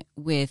then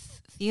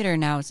with theater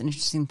now, it's an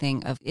interesting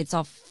thing of it's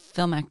all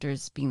film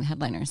actors being the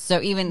headliners.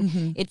 So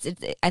even it's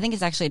I think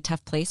it's actually a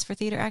tough place for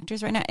theater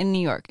actors right now in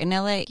New York. In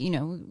LA, you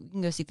know, you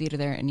can go see theater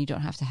there and you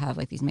don't have to have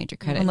like these major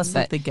credits. Unless but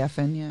like the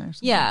Geffen, or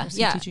something, yeah, or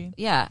yeah, CTG.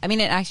 yeah. I mean,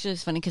 it actually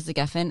was funny because the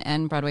Geffen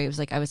and Broadway, it was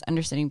like I was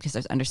understudying because I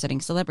was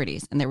understudying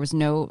celebrities, and there was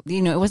no,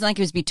 you know, it wasn't like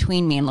it was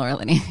between me and Laurel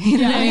and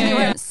Annie.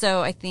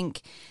 So I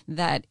think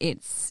that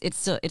it's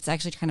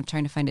actually kind of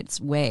trying to find its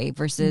way.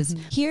 Versus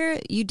here,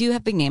 you do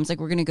have big names, like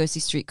we're going to go see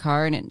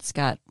Streetcar, and it's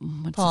got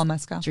Paul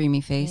Mescal.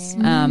 dreamy face,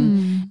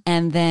 and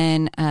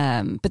then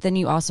but then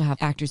you also have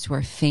actors who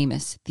are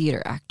famous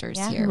theater actors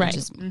here, Right. which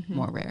is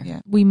more rare.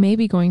 Yeah. We may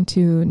be going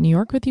to New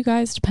York with you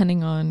guys,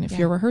 depending on if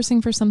you're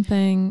rehearsing for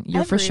something.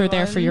 You're for sure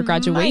there for your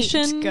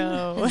graduation. Might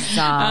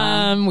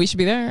go. We should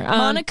be there.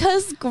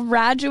 Monica's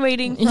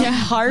graduating from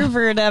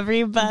Harvard,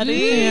 everybody.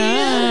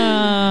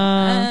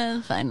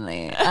 Yeah.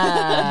 Finally,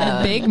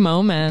 Big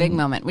moment. big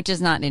moment, which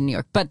is not in New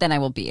York, but then I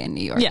will be in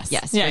New York. Yes.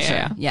 yes, Yeah,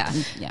 for yeah,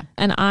 sure. Yeah.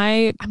 And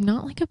I'm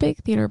not like a big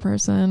theater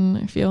person.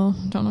 I feel,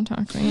 don't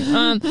attack me.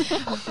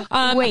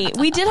 Wait,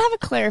 we did have a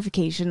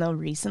clarification though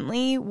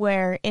recently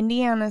where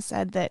Indiana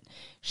said that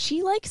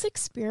she likes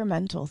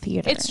experimental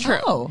theater. It's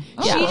true.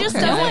 She just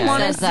okay. doesn't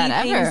want to Says see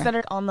that things ever. that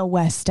are on the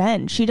West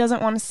End. She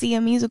doesn't want to see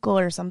a musical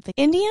or something.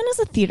 Indiana's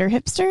a theater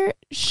hipster.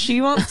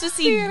 She wants to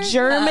see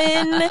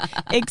German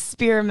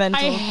experimental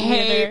I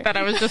hate theater. that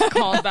I was just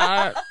called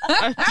that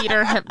a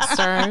theater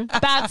hipster.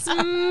 That's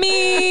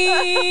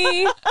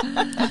me.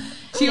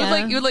 So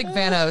you would like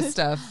Van O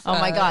stuff. Oh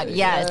my God,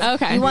 yes.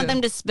 Okay. You want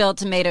them to spill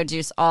tomato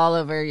juice all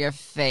over your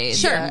face.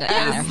 Sure.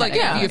 And It's like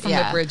a view from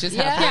the bridge is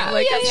happening. Yeah,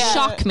 Like,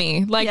 shock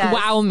me, like Yes.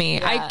 wow me.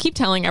 Yeah. I keep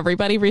telling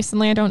everybody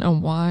recently, I don't know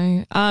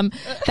why,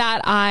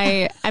 that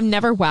I'm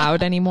never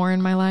wowed anymore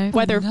in my life,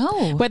 whether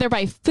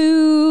by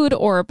food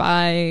or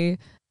by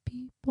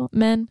people,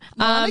 men.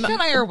 Monica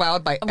and I are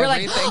wowed by We're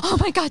like, everything. oh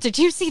my God, did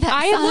you see that?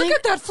 sign? Look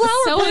at that flower.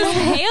 So is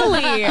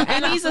Haley,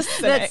 and he's a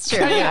cynic. That's true.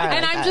 Yeah,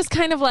 and I'm just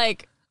kind of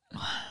like,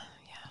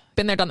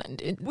 been there, done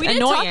that. We did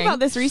talk about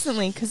this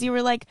recently because you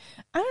were like,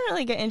 I don't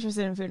really get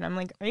interested in food. And I'm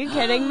like, are you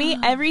kidding me?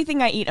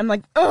 Everything I eat, I'm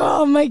like,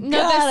 oh my God.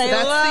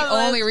 That's the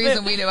only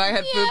reason we knew I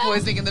had food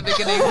poisoning in the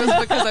beginning was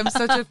because I'm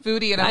such a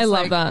foodie and I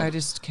love like, that. I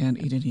just can't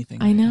eat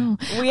anything. I know.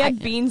 We had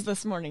beans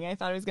this morning. I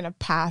thought I was going to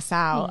pass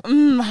out.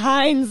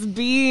 Heinz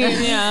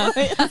beans. Yeah,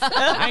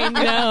 I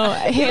know.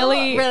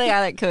 Haley, Really, I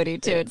like Cody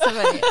too. It's so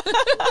funny.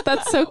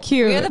 that's so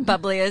cute. We're the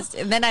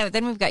bubbliest. And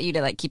then we've got you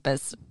to like keep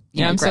us.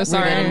 Yeah, I'm so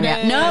sorry. No,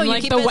 I'm you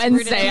like keep the us rooted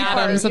Wednesday in.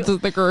 Adams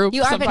of the group.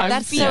 You are, but sometimes.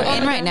 that's so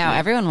in right now.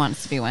 Everyone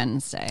wants to be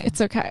Wednesday. It's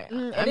okay.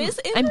 It is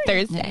in I'm right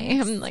Thursday.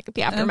 I'm like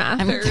the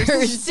aftermath. I'm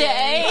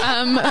Thursday.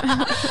 I'm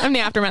the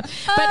aftermath.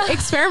 But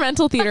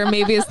experimental theater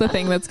maybe is the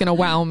thing that's going to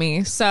wow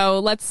me. So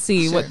let's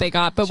see what they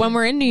got. But when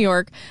we're in New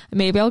York,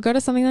 maybe I'll go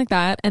to something like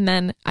that. And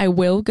then I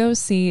will go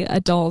see A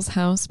Doll's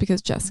House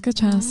because Jessica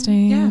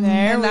Chastain. Yeah,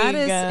 There and we that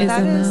is go. that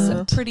Isn't is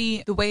that-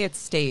 pretty the way it's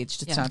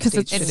staged. It's not 'Cause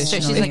staged it's-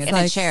 traditionally. she's like It's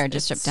in a chair,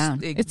 just stripped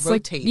down. It It's like-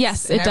 rotates.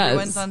 yes, and it does.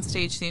 Everyone's on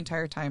stage the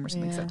entire time or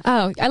something. So.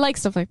 Oh, I like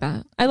stuff like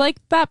that. I like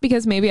that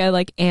because maybe I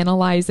like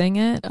analyzing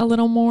it a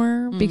little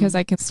more because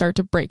I can start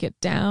to break it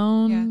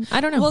down. Yeah.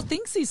 I don't know. Well,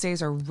 things these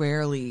days are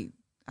rarely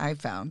I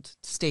found.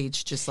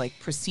 Stage, just like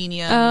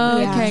proscenium. Oh,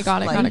 Yeah. okay.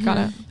 Got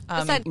it.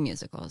 Besides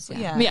musicals,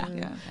 yeah.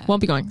 Yeah.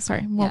 Won't be going.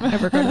 Sorry. Won't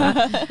ever go to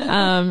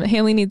that.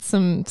 Haley needs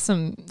some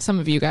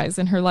of you guys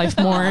in her life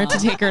more to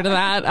take her to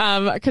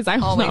that. Because I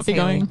will Always not be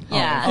Haley. going.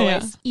 Yeah.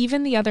 Always.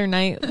 Even the other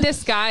night,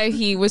 this guy,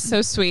 he was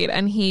so sweet,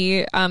 and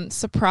he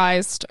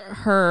surprised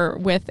her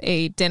with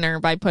a dinner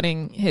by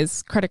putting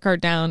his credit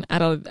card down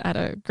at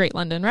a Great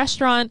London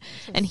restaurant,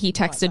 and he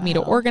texted me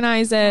to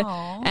organize it.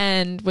 Aww.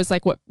 And was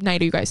like, what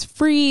night are you guys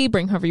free?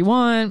 Bring whoever you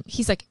want.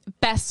 He's like,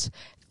 best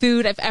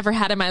food I've ever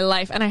had in my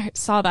life. And I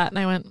saw that and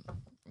I went,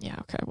 yeah,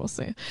 okay, we'll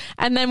see.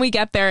 And then we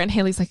get there and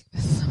Haley's like,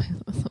 this is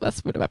the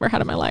best food I've ever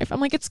had in my life. I'm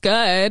like, it's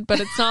good, but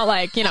it's not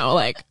like,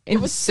 like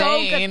It was so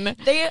insane.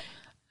 good.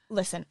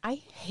 Listen, I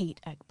hate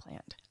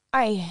eggplant.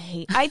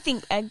 I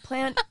think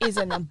eggplant is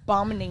an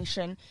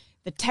abomination.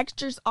 The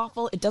texture's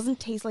awful. It doesn't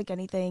taste like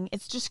anything.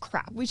 It's just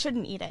crap. We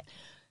shouldn't eat it.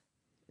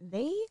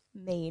 They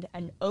made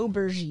an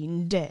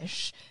aubergine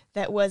dish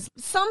that was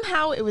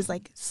somehow, it was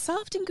like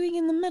soft and gooey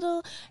in the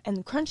middle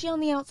and crunchy on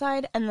the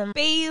outside, and then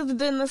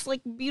bathed in this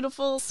like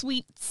beautiful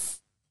sweet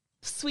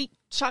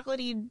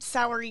chocolatey,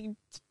 soury,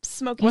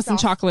 smoky Wasn't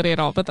sauce. chocolatey at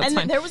all, but that's And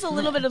fine. there was a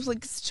little bit of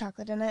like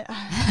chocolate in it.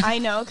 I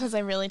know, because I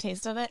really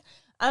tasted it.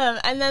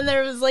 And then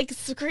there was like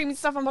some creamy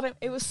stuff on bottom.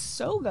 It was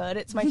so good.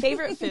 It's my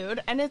favorite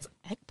food, and it's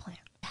eggplant.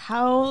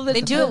 How They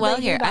do it well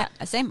here.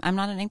 that? Same. I'm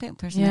not an eggplant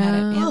person. Yeah. I had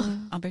it. Yeah.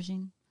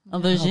 Aubergine.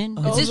 Aubergine.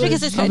 It's just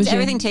because Aubergine.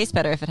 everything tastes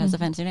better if it has a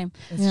fancy name.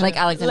 Yeah. Like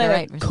Alexander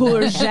Wright.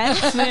 Courgette.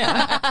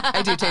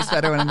 I do taste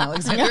better when I'm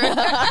Alexander.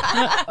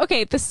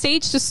 Okay, the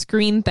stage to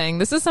screen thing.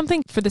 This is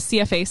something for the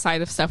CFA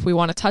side of stuff we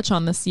want to touch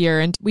on this year.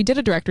 And we did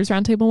a director's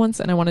roundtable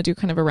once, and I want to do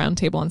kind of a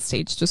roundtable on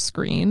stage to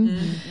screen.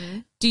 Mm-hmm.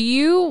 Do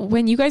you,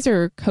 when you guys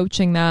are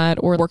coaching that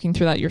or working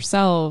through that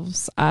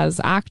yourselves as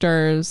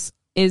actors,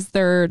 is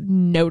there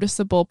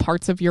noticeable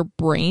parts of your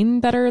brain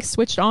that are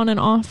switched on and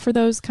off for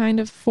those kind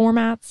of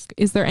formats?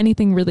 Is there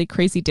anything really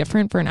crazy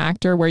different for an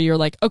actor where you're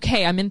like,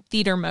 okay, I'm in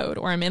theater mode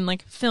or I'm in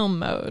like film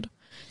mode?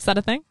 Is that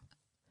a thing?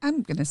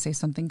 I'm going to say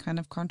something kind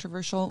of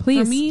controversial.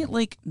 Please. For me,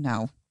 like,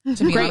 no.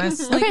 To be Great.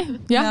 honest. Like, Okay.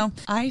 Yeah. No.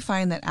 I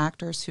find that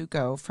actors who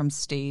go from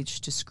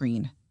stage to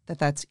screen,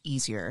 that's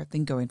easier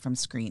than going from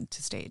screen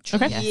to stage.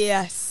 Okay.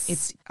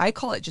 Yes. I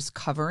call it just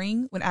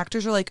covering. When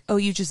actors are like, oh,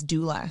 you just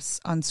do less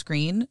on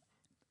screen.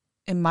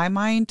 In my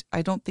mind,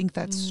 I don't think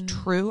that's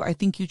true. I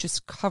think you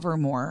just cover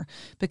more,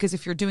 because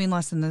if you're doing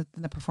less, then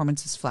the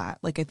performance is flat.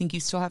 Like, I think you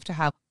still have to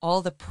have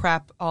all the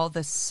prep, all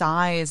the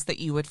size that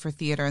you would for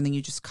theater, and then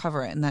you just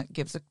cover it, and that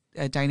gives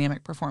a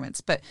dynamic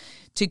performance. But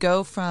to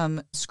go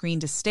from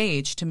screen to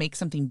stage to make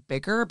something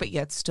bigger, but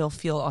yet still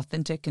feel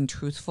authentic and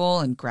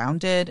truthful and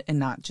grounded and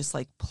not just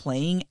like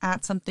playing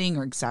at something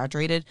or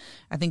exaggerated,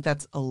 I think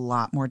that's a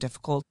lot more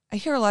difficult. I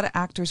hear a lot of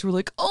actors who are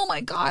like, oh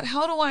my God,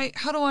 how do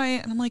I,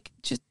 and I'm like,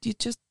 you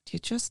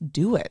just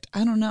do it.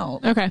 I don't know.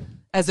 Okay.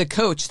 As a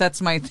coach,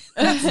 that's my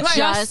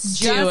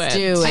Just do it.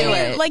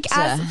 I mean, like,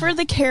 as for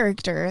the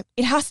character,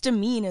 it has to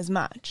mean as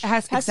much. It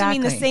has to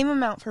mean the exactly. same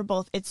amount for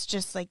both. It's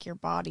just like your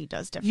body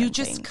does different You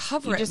just things.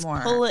 cover you it just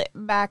more. pull it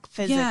back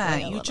physically. Yeah, a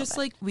you little just bit.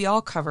 like, we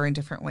all cover in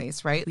different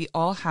ways, right? We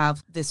all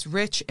have this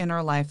rich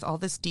inner life, all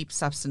this deep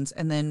substance,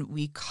 and then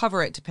we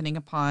cover it depending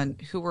upon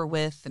who we're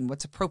with and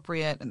what's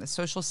appropriate and the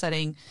social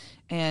setting.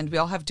 And we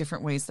all have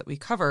different ways that we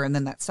cover, and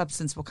then that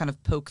substance will kind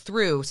of poke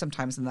through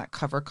sometimes, and that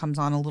cover comes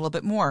on a little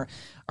bit more.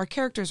 Our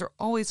characters are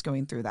always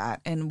going through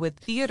that. And with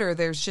theater,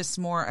 there's just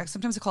more,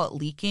 sometimes I call it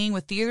leaking.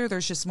 With theater,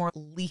 there's just more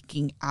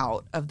leaking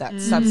out of that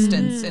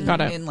substance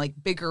in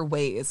like bigger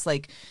ways,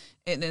 like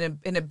in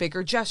a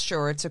bigger gesture,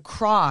 or it's a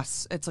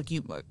cross. It's like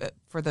you,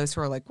 for those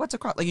who are like, what's a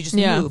cross? Like you just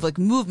move, like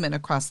movement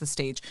across the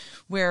stage.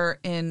 Where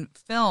in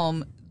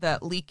film,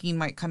 that leaking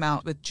might come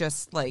out with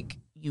just like,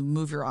 you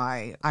move your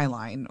eye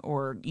line,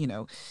 or,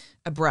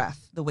 a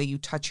breath, the way you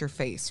touch your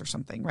face or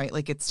something, right?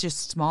 Like it's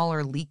just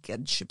smaller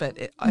leakage, but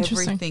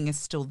everything is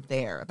still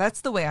there. That's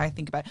the way I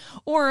think about it.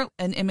 Or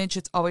an image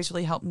that's always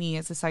really helped me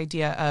is this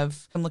idea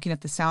of, I'm looking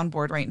at the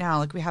soundboard right now,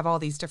 like we have all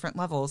these different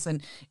levels,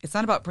 and it's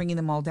not about bringing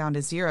them all down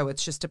to zero.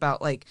 It's just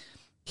about like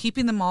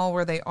keeping them all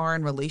where they are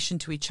in relation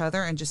to each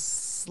other, and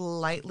just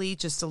slightly,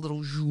 just a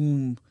little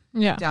zoom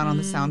down on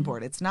the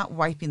soundboard. It's not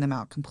wiping them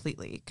out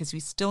completely, because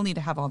we still need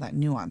to have all that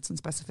nuance and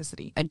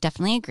specificity. I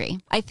definitely agree.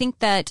 I think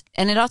that,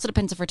 and it also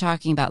depends if we're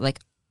talking about like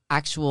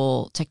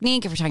actual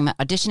technique, if we're talking about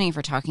auditioning, if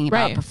we're talking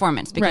about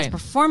performance, because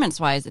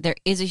performance wise, there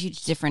is a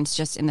huge difference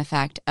just in the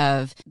fact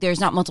of there's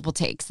not multiple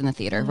takes in the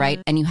theater,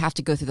 right? And you have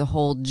to go through the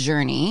whole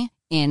journey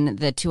in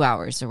the 2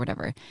 hours or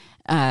whatever,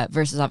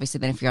 versus obviously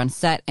then if you're on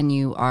set and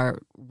you are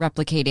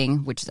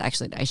replicating, which is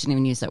actually, I shouldn't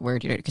even use that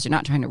word, because you're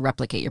not trying to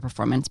replicate your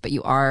performance, but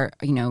you are,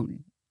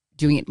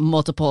 doing it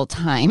multiple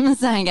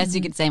times. I guess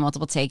you could say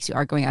multiple takes. You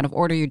are going out of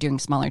order. You're doing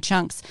smaller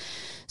chunks.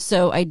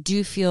 So I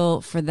do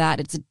feel for that,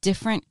 it's a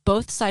different,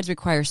 both sides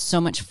require so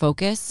much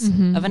focus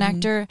of an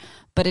actor,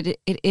 but it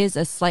is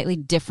a slightly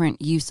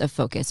different use of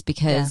focus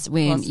because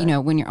when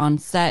you're on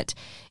set,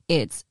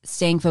 it's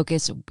staying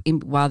focused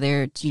while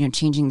they're,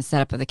 changing the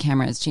setup of the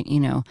cameras,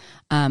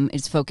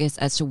 it's focused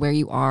as to where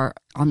you are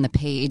on the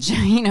page,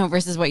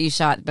 versus what you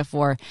shot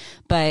before,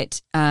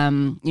 but,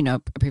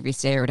 a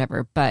previous day or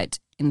whatever. But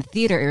in the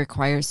theater, it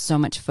requires so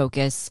much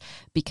focus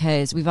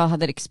because we've all had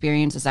that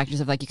experience as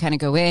actors of like, you kind of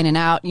go in and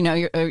out,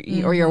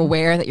 or you're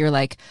aware that you're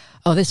like,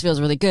 oh, this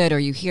feels really good. Or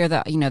you hear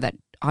that, that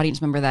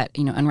audience member that,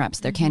 unwraps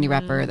their candy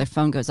wrapper, their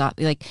phone goes off.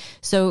 Like,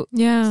 so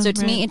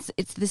to me,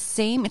 it's the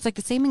same, it's like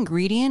the same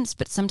ingredients,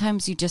 but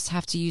sometimes you just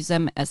have to use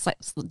them as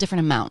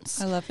different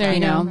amounts. I love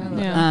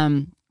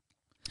that.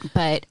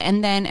 But,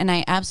 and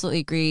I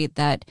absolutely agree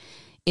that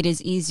it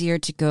is easier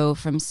to go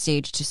from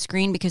stage to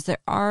screen because there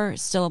are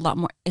still a lot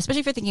more,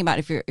 especially if you're thinking about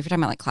if you're talking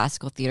about like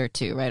classical theater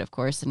too, right? Of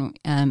course,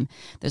 and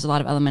there's a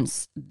lot of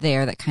elements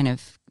there that kind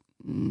of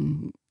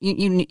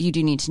you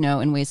do need to know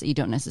in ways that you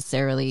don't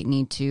necessarily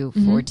need to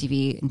for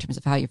TV in terms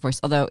of how you're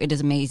forced. Although it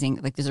is amazing,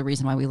 like there's a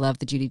reason why we love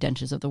the Judi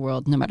Denches of the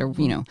world, no matter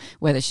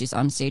whether she's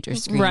on stage or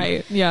screen.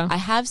 Right. Yeah. I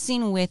have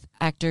seen with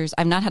actors.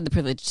 I've not had the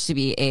privilege to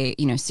be a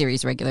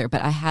series regular,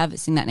 but I have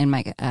seen that in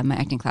my my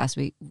acting class.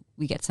 We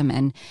get some,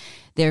 and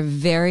they're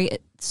very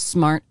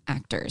smart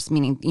actors,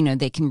 meaning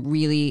they can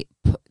really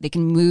they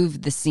can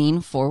move the scene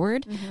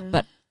forward,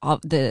 but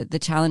the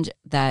challenge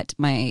that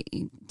my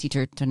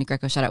teacher Tony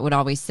Greco shout out would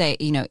always say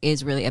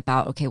is really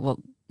about, okay, well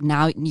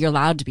now you're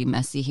allowed to be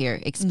messy here,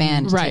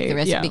 expand, take the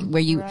risk,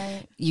 where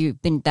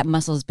you've been, that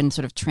muscle has been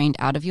sort of trained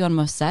out of you on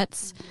most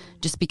sets,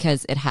 just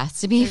because it has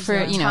to be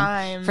for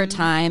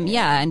time,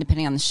 and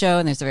depending on the show,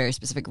 and there's a very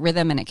specific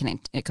rhythm, and it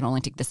can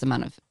only take this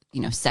amount of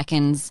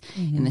seconds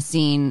in the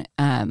scene,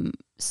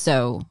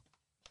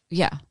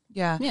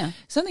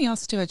 something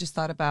else too I just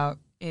thought about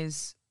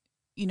is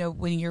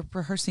when you're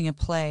rehearsing a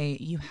play,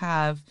 you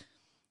have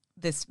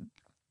this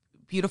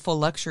beautiful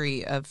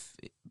luxury of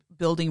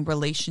building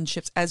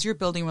relationships. As you're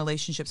building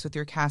relationships with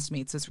your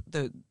castmates,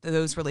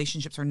 those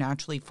relationships are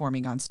naturally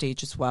forming on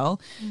stage as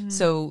well.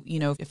 So,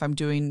 if I'm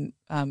doing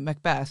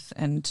Macbeth,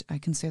 and I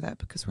can say that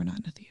because we're not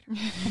in a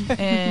theater,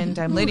 and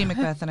I'm Lady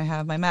Macbeth and I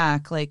have my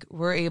Mac, like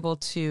we're able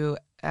to,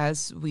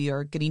 as we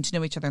are getting to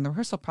know each other in the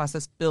rehearsal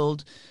process,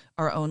 build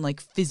our own like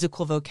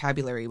physical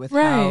vocabulary with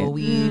how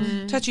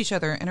we touch each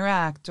other,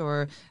 interact,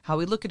 or how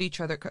we look at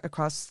each other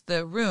across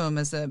the room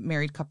as a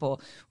married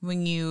couple.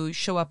 When you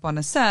show up on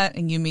a set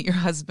and you meet your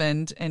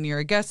husband and you're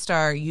a guest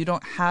star, you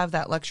don't have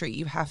that luxury.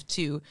 You have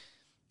to,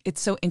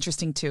 it's so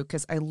interesting too,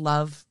 because I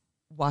love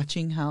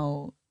watching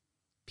how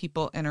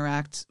people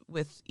interact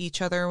with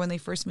each other when they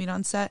first meet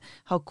on set,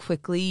 how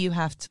quickly you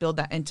have to build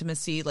that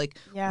intimacy,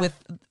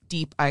 with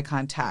deep eye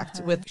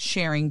contact, with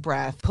sharing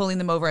breath, pulling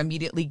them over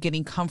immediately,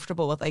 getting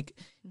comfortable with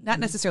not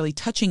necessarily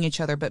touching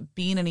each other, but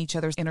being in each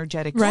other's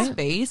energetic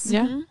space.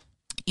 Yeah.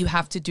 You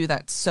have to do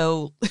that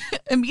so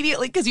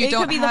immediately because it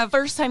could be the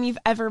first time you've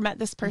ever met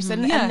this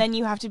person, and then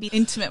you have to be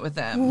intimate with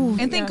them.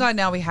 And thank God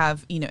now we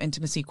have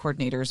intimacy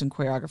coordinators and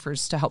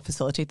choreographers to help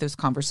facilitate those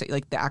conversations,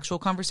 like the actual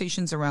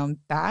conversations around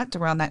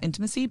that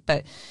intimacy.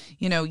 But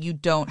you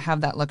don't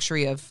have that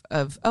luxury of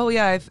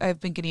I've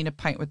been getting a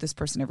pint with this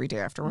person every day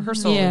after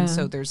rehearsal, and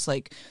so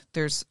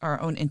there's our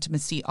own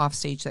intimacy off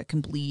stage that can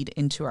bleed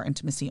into our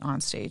intimacy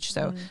on stage.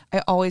 So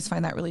I always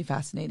find that really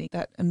fascinating,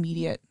 that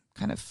immediate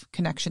kind of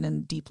connection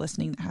and deep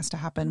listening that has to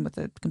happen with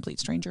a complete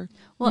stranger.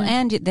 Well,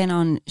 and then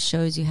on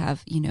shows you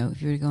have,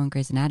 if you were to go on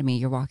Grey's Anatomy,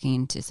 you're walking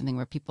into something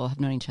where people have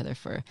known each other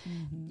for,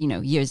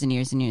 years and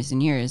years and years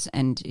and years.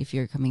 And if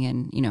you're coming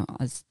in,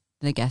 as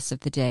the guest of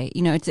the day,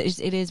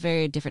 it is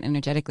very different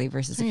energetically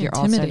versus if you're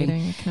all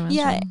starting.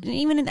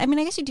 Even,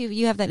 I guess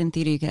you have that in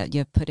theater. You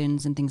have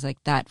put-ins and things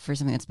like that for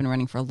something that's been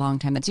running for a long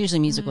time. That's usually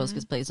musicals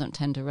because plays don't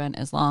tend to run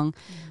as long.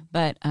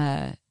 But,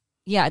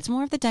 it's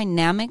more of the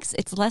dynamics.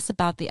 It's less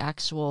about the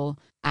actual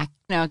act.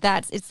 No,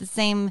 it's the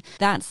same.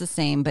 That's the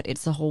same, but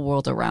it's the whole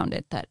world around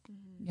it that,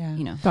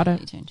 got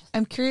it. Changes.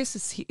 I'm curious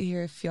to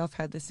hear if y'all have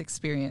had this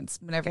experience.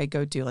 Whenever I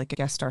go do like a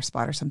guest star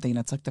spot or something,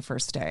 that's like the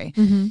first day,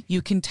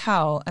 you can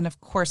tell. And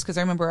of course, because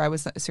I remember I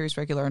was a series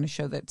regular on a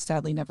show that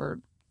sadly never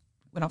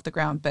went off the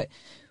ground, but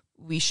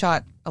we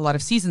shot a lot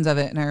of seasons of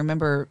it. And I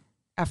remember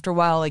after a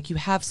while, like you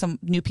have some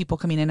new people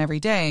coming in every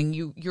day, and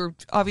you're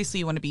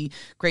obviously you want to be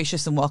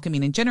gracious and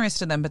welcoming and generous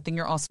to them, but then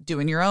you're also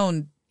doing your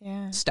own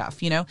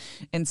stuff,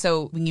 And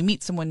so when you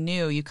meet someone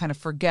new, you kind of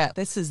forget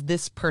this is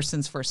this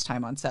person's first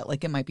time on set.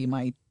 Like it might be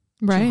my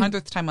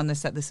 200th time on this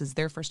set. This is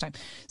their first time.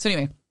 So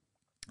anyway,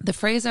 the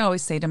phrase I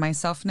always say to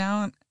myself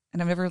now,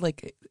 and I've never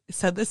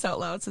said this out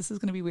loud, so this is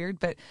going to be weird,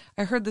 but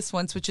I heard this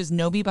once, which is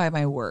know me by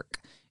my work.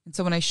 And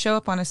so when I show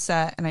up on a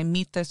set and I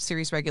meet the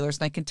series regulars,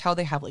 and I can tell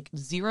they have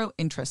zero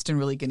interest in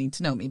really getting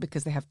to know me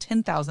because they have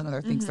 10,000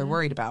 other things they're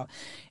worried about.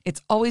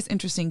 It's always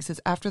interesting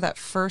because after that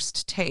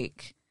first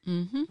take,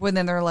 when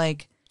then they're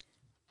like,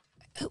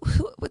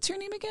 what's your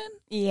name again?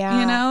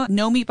 Yeah.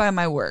 Know me by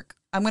my work.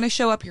 I'm going to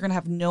show up. You're going to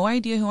have no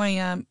idea who I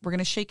am. We're going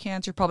to shake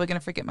hands. You're probably going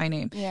to forget my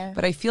name. Yeah.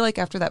 But I feel like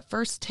after that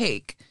first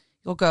take,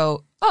 you'll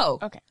go, oh,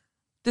 Okay.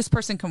 this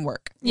person can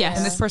work. Yes.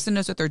 And this person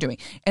knows what they're doing.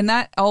 And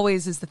that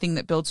always is the thing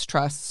that builds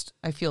trust.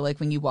 I feel like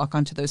when you walk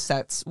onto those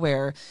sets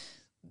where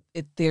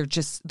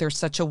they're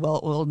such a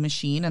well-oiled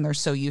machine and they're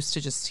so used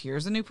to just,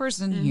 here's a new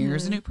person,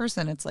 here's a new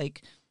person. It's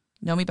like,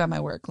 know me by my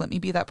work. Let me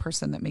be that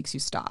person that makes you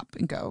stop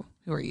and go,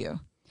 who are you?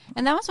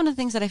 And that was one of the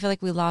things that I feel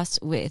like we lost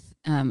with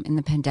in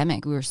the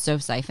pandemic. We were so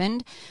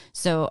siphoned.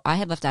 So I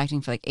had left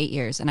acting for like 8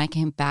 years, and I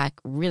came back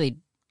really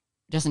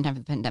just in time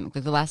for the pandemic.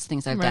 Like the last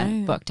things I've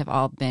done booked have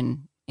all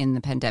been in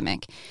the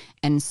pandemic.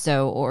 And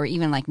so, or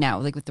even like now,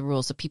 like with the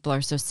rules, so people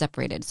are so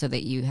separated so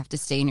that you have to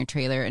stay in your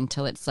trailer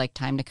until it's like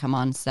time to come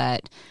on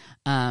set.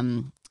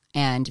 And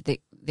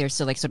there's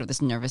still like sort of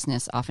this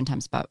nervousness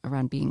oftentimes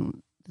around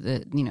being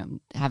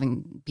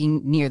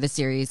being near the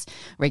series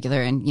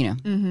regular and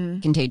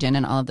Contagion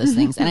and all of those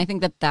things. And I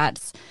think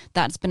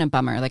that's been a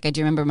bummer. Like I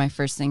do remember my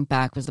first thing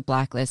back was The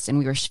Blacklist, and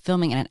we were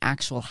filming in an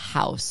actual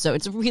house, so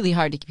it's really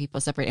hard to keep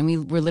people separate. And we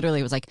were literally,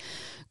 it was like,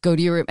 go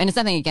to your room. And it's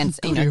nothing against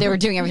they were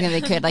doing everything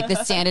they could. Like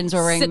the stand-ins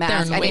were wearing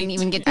masks. I didn't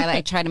even get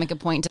I tried to make a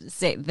point to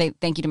say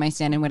thank you to my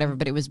stand-in, whatever,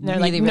 but it was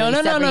really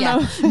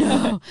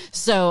no.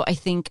 So I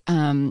think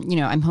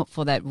I'm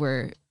hopeful that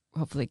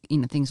hopefully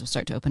things will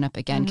start to open up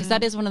again, because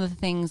that is one of the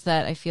things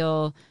that I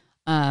feel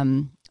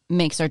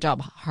makes our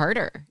job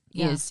harder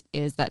is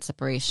that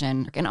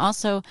separation. And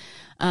also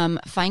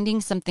finding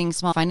something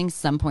small, finding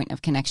some point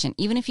of connection,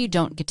 even if you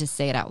don't get to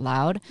say it out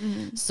loud.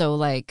 So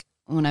like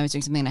when I was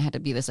doing something and I had to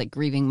be this like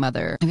grieving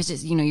mother, it was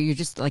just, you're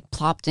just like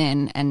plopped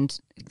in and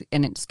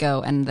it's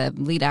go. And the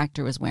lead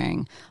actor was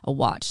wearing a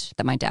watch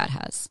that my dad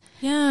has.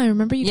 Yeah, I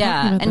remember you talking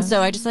about and that.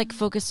 so I just like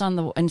focused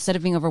on instead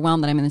of being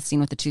overwhelmed that I'm in the scene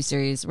with the 2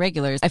 series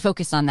regulars, I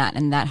focused on that,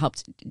 and that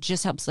helps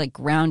like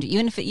ground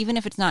you. Even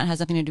if it's not,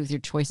 has nothing to do with your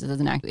choices as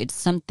an actor, it's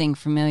something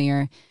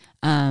familiar.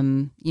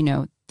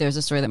 There's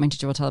a story that my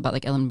teacher will tell about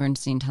like Ellen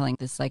Bernstein telling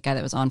this like guy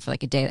that was on for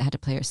like a day that had to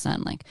play her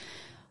son, like,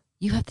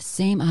 you have the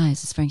same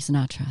eyes as Frank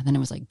Sinatra. And then it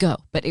was like, go.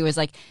 But it was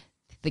like,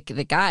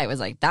 the guy was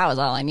like, that was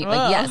all I need.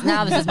 Like, yes,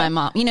 now this is my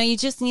mom. You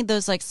just need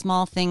those like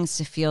small things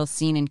to feel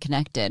seen and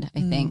connected,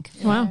 I think.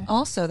 Wow.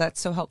 Also, that's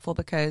so helpful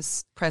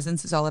because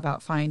presence is all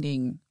about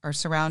finding our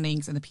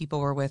surroundings and the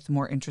people we're with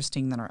more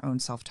interesting than our own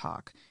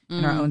self-talk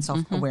and our own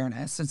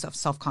self-awareness and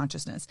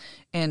self-consciousness.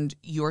 And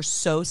you're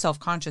so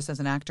self-conscious as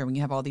an actor when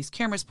you have all these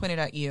cameras pointed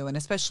at you. And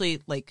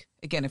especially like,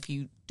 again, if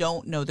you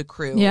don't know the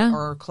crew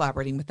or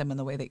collaborating with them in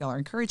the way that y'all are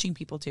encouraging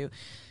people to,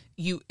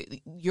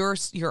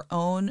 your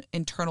own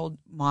internal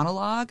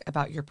monologue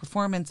about your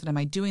performance and am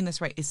I doing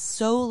this right is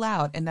so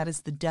loud, and that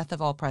is the death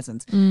of all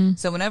presence.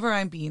 So whenever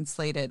I'm being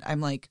slated, I'm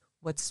like,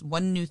 what's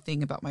one new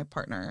thing about my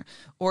partner?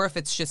 Or if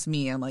it's just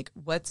me, I'm like,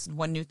 what's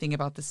one new thing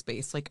about the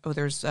space? Like, oh,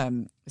 there's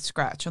a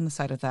scratch on the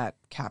side of that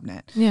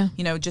cabinet. Yeah.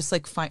 Just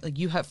like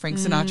you have Frank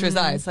Sinatra's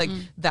eyes. Like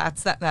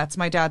that's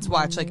my dad's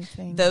watch. Like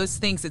those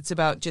things, it's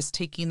about just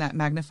taking that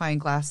magnifying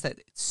glass that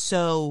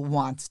so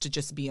wants to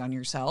just be on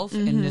yourself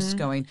and just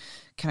going,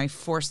 can I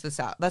force this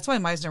out? That's why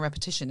Meisner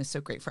repetition is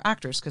so great for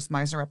actors, because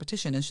Meisner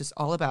repetition is just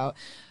all about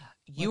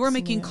you are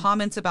making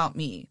comments about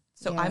me.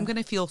 So I'm going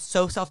to feel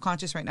so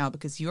self-conscious right now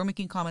because you're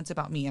making comments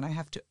about me, and I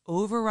have to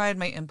override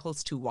my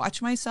impulse to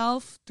watch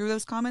myself through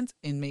those comments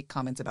and make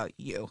comments about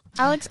you.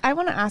 Alex, I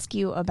want to ask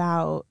you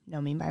about Know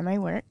Me by My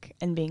Work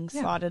and being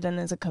slotted in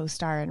as a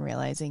co-star and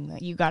realizing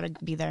that you got to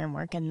be there and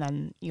work, and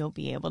then you'll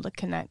be able to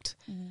connect.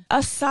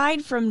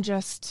 Aside from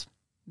just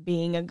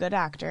being a good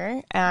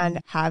actor and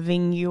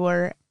having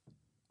your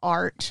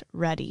art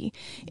ready,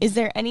 is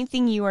there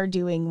anything you are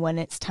doing when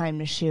it's time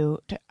to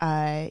shoot?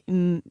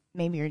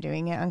 Maybe you're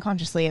doing it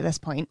unconsciously at this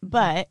point,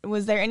 but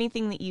was there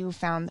anything that you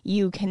found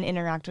you can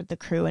interact with the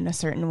crew in a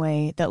certain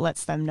way that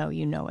lets them know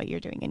you know what you're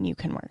doing and you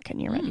can work and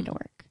you're ready to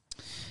work?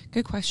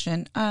 Good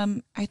question.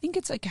 I think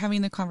it's like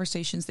having the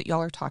conversations that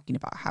y'all are talking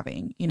about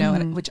having,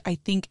 and which I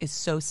think is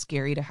so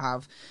scary to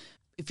have.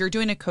 If you're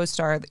doing a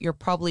co-star that you're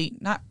probably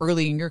not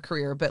early in your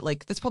career, but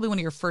like that's probably one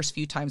of your first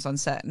few times on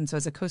set. And so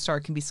as a co-star,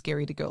 it can be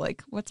scary to go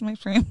like, what's my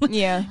frame? But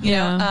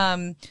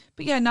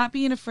not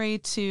being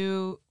afraid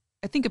to,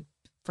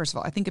 first of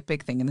all, I think a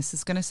big thing, and this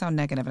is going to sound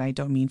negative and I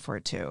don't mean for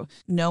it to,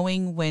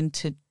 knowing when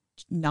to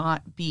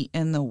not be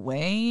in the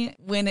way,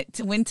 when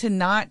to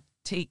not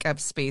take up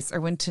space or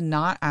when to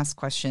not ask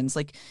questions.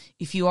 Like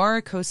if you are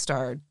a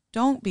co-star,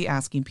 don't be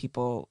asking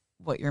people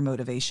what your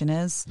motivation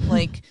is,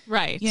 like,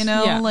 right,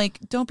 like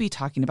don't be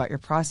talking about your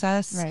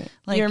process, right?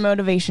 Like your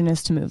motivation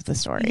is to move the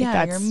story.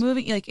 You're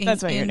moving, like,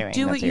 that's what you're doing.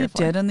 Do what you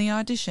did in the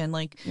audition,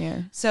 like,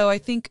 so I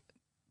think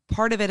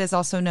part of it is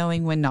also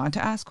knowing when not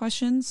to ask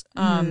questions,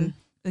 and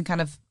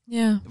kind of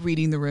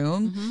reading the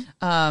room,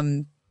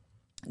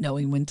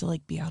 knowing when to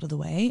like be out of the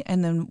way,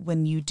 and then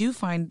when you do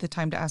find the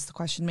time to ask the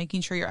question,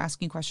 making sure you're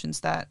asking questions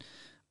that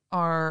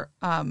are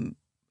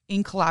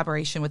in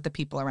collaboration with the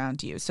people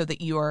around you, so that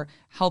you are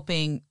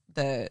helping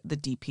the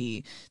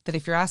DP, that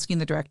if you're asking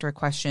the director a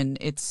question,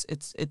 it's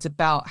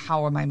about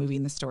how am I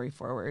moving the story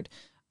forward.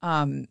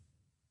 And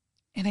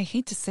I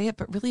hate to say it,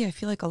 but really I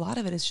feel like a lot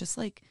of it is just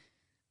like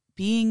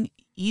being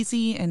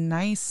easy and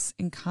nice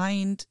and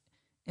kind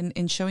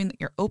and showing that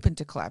you're open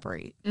to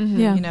collaborate.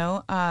 Yeah. You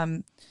know,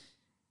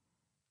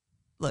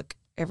 look,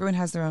 everyone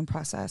has their own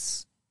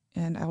process.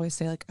 And I always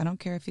say, like, I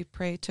don't care if you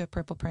pray to a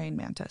purple praying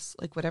mantis,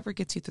 like whatever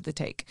gets you through the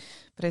take.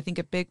 But I think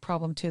a big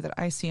problem too that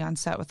I see on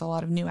set with a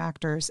lot of new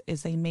actors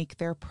is they make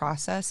their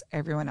process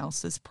everyone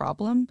else's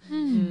problem.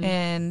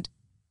 And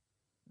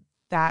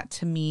that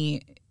to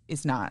me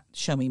is not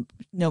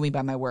know me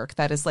by my work.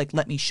 That is like,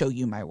 let me show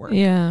you my work.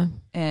 Yeah.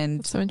 And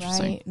That's so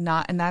interesting.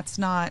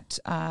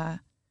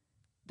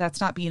 that's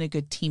not being a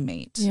good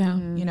teammate. Yeah.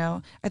 You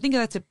know, I think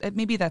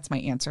maybe that's my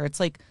answer. It's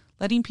like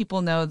letting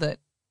people know that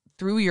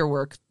through your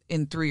work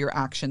and through your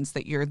actions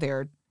that you're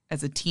there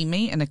as a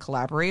teammate and a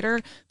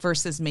collaborator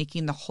versus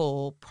making the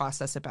whole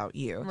process about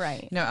you.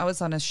 Right. You know, I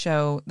was on a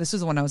show, this was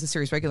the one I was a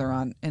series regular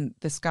on, and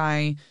this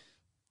guy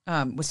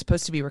was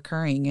supposed to be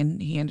recurring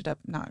and he ended up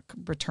not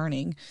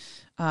returning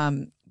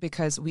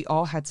because we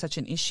all had such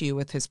an issue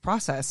with his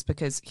process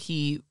because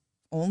he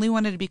only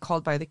wanted to be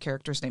called by the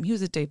character's name. He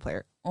was a day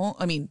player.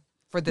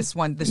 For this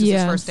one, this is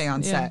his first day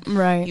on set.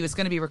 Right. He was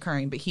going to be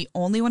recurring, but he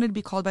only wanted to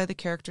be called by the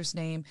character's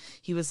name.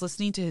 He was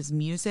listening to his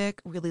music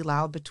really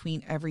loud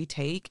between every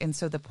take. And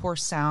so the poor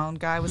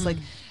sound guy was like,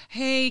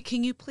 hey,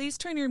 can you please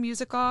turn your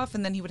music off?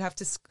 And then he would have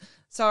to,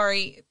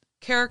 sorry,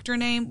 character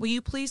name, will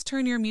you please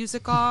turn your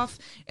music off?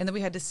 And then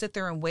we had to sit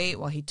there and wait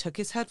while he took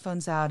his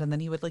headphones out. And then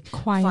he would like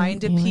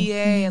find a PA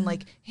and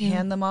like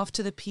hand them off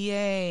to the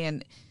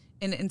PA.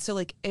 And so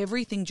like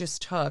everything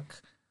just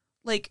took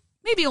like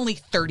maybe only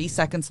 30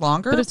 seconds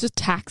longer. But it's just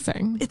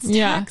taxing. It's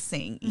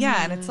taxing.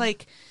 Yeah. And it's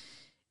like,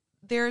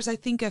 there's, I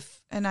think,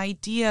 an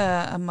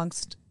idea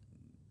amongst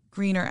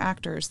greener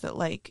actors that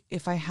like,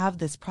 if I have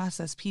this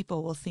process,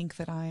 people will think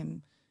that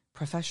I'm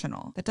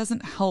professional. That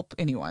doesn't help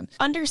anyone.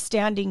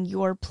 Understanding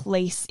your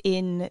place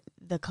in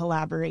the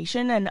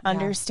collaboration and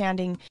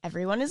understanding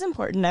everyone is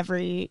important.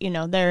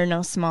 There are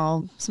no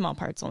small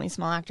parts, only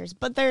small actors,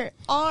 but there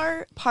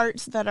are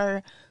parts that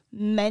are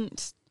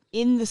meant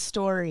in the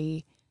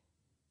story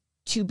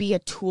to be a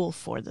tool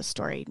for the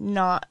story,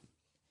 not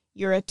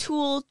you're a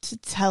tool to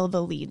tell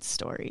the lead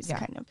stories,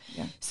 kind of.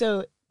 Yeah.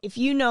 So if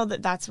you know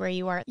that that's where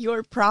you are,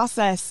 your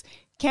process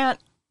can't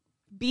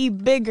be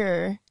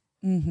bigger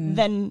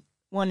than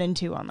 1 and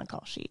 2 on the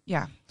call sheet.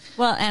 Yeah.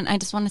 Well, and I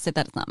just want to say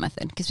that it's not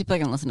method because people are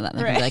going to listen to that and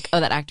they're going to be like, oh,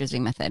 that actor's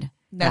being method.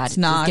 That's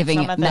that not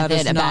giving not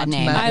method a bad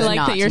name. I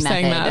like that you're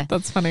saying method. that.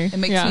 That's funny. It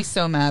makes me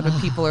so mad when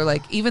people are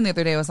like, even the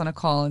other day I was on a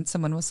call and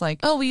someone was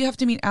like, oh, well, you have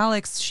to meet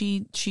Alex.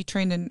 She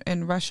trained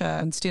in Russia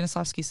in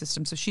Stanislavski's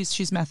system. So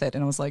she's method.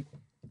 And I was like,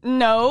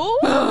 no,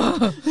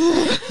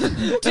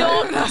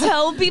 don't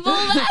tell people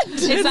that.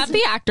 Is that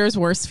the actor's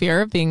worst fear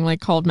of being like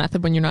called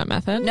method when you're not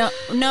method? No.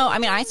 I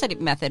mean, I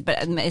said method, but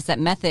it's that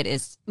method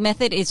is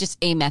just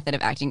a method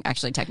of acting,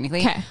 actually,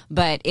 technically. Okay.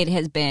 But it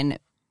has been,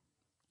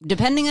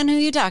 depending on who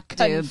you talk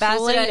to,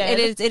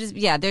 it is.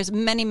 Yeah, there's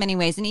many, many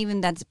ways, and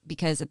even that's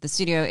because at the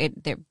studio,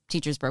 their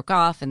teachers broke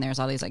off, and there's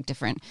all these like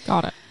different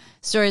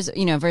stories,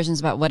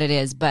 versions about what it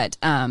is, but.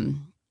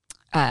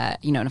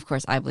 And of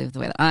course, I believe the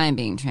way that I'm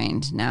being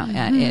trained now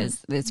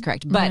is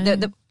correct. But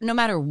the no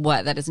matter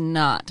what, that is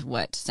not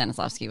what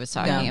Stanislavski was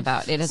talking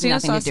about. It has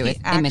nothing to do with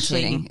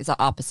imitating. It's the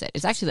opposite.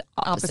 It's actually the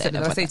opposite.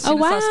 Of what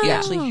Stanislavski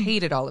actually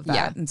hated all of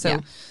that, and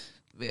so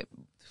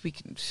we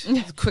can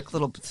quick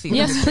little thing.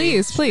 Yes,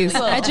 please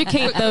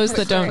educate those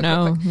that don't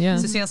know. Yeah.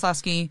 So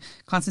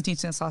Konstantin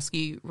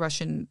Stanislavski,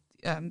 Russian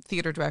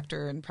theater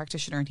director and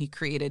practitioner, and he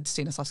created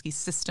Stanislavski's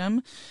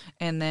system,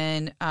 and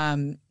then.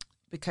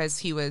 Because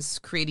he was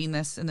creating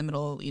this in the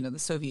middle, the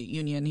Soviet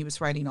Union, he was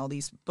writing all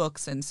these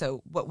books. And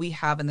so what we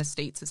have in the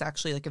States is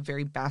actually like a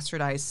very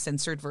bastardized,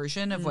 censored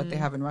version of what they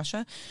have in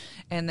Russia.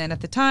 And then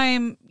at the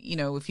time,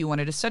 if you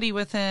wanted to study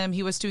with him,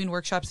 he was doing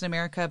workshops in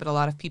America, but a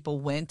lot of people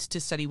went to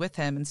study with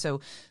him. And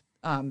so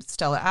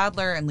Stella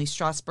Adler and Lee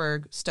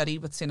Strasberg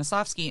studied with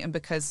Stanislavski, and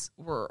because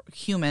we're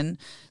human,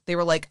 they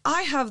were like,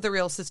 I have the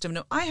real system.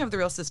 No, I have the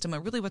real system.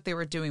 And really what they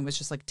were doing was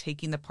just like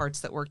taking the parts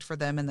that worked for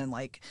them and then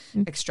like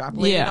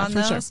extrapolating on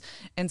those. Sure.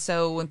 And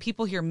so when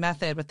people hear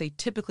method, what they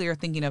typically are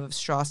thinking of is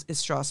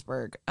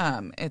Strasberg.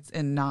 It's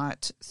and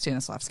not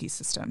Stanislavski's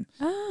system.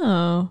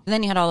 Oh. And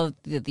then you had all of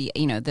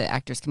the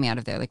actors coming out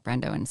of there like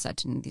Brando and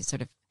such, and these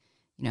sort of,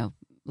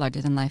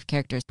 larger than life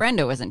characters.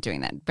 Brando wasn't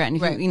doing that.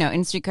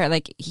 In Streetcar,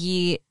 like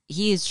he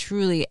is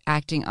truly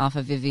acting off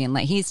of Vivian.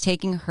 Like he's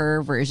taking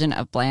her version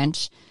of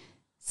Blanche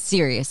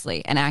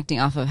seriously and acting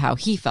off of how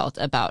he felt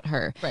about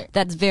her. Right.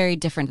 That's very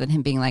different than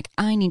him being like,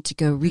 I need to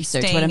go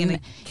research what I'm in a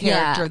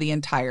character the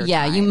entire time.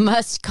 Yeah, you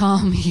must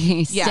call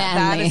me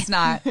Stanley.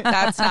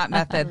 That's not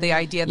method. The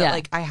idea that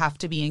like I have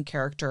to be in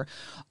character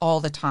all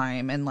the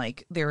time and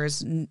like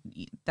that's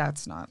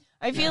not.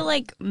 I feel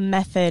like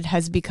method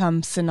has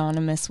become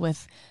synonymous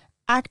with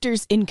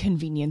actors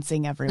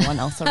inconveniencing everyone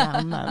else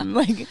around them.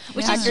 Like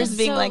actors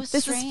being so like,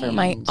 this is for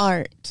my strange.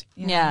 art.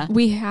 Yeah.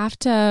 We have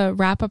to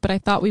wrap up, but I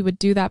thought we would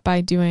do that by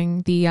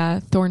doing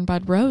the Thorn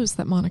Bud Rose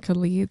that Monica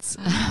leads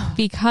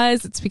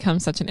because it's become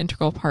such an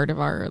integral part of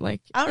our like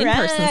All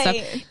in-person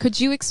right. stuff. Could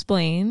you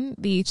explain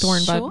the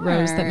Thorn Bud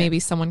Rose that maybe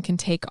someone can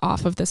take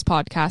off of this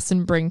podcast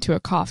and bring to a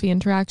coffee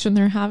interaction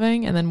they're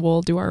having, and then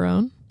we'll do our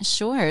own?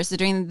 Sure. So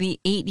during the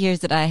 8 years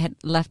that I had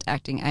left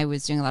acting, I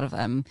was doing a lot of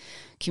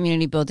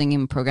community building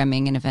and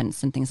programming and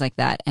events and things like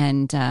that.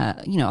 And,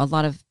 a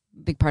lot of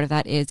big part of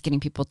that is getting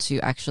people to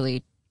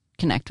actually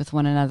connect with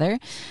one another.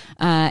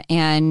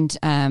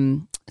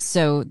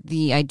 So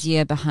the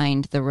idea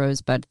behind the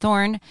Rosebud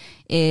Thorn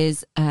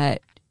is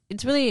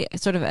it's really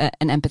sort of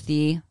an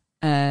empathy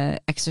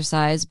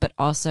exercise, but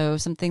also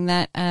something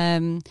that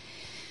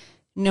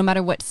no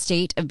matter what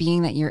state of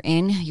being that you're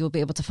in, you will be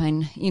able to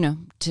find,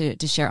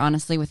 to share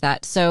honestly with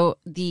that. So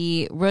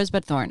the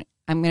Rosebud Thorn,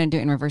 I'm going to do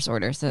it in reverse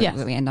order so that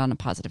we end on a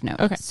positive note.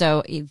 Okay.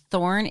 So a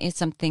thorn is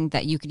something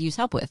that you could use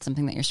help with,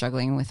 something that you're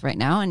struggling with right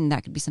now. And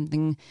that could be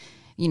something,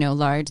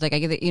 large. Like I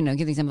give the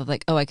example of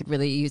like, I could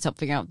really use help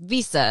figuring out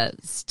visa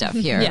stuff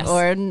here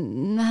or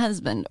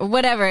husband or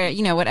whatever,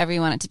 whatever you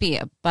want it to be.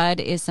 A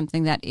bud is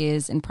something that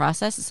is in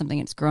process. It's something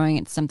that's growing.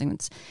 It's something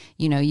that's,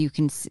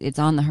 it's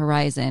on the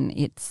horizon.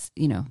 It's,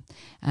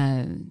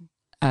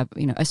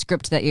 a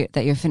script that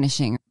you're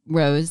finishing.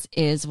 Rose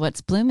is what's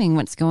blooming,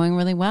 what's going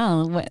really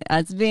well.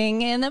 As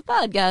being in a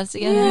podcast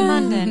together in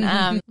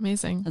London.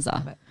 Amazing.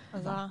 Huzzah.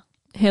 Huzzah.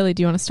 Haley,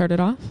 do you want to start it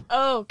off?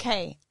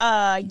 Okay.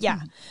 Yeah.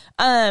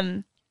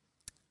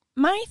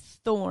 My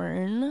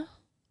thorn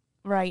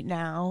right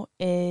now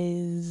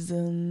is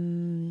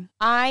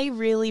I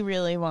really,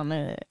 really want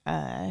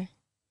to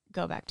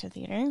go back to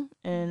theater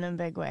in a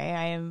big way.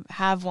 I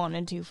have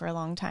wanted to for a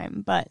long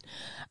time, but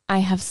I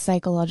have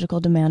psychological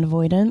demand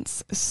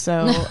avoidance,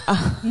 so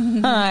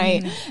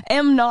I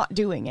am not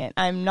doing it.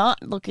 I'm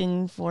not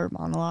looking for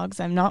monologues.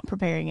 I'm not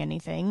preparing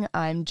anything.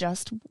 I'm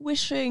just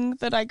wishing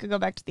that I could go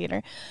back to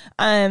theater.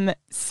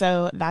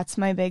 So that's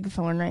my big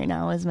thorn right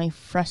now is my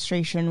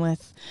frustration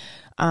with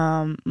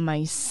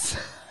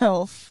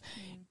myself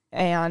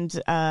and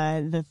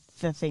the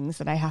things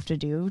that I have to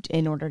do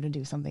in order to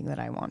do something that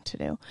I want to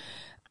do.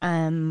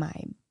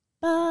 My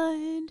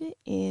bud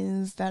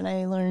is that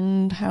I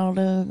learned how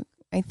to,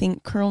 I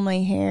think, curl my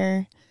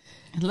hair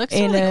It looks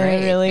in really a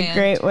great. really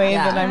great way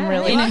Yeah. that I'm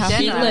really In a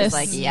happy I was with.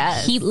 like,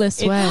 yes. Heatless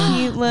It's way.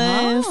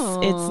 heatless.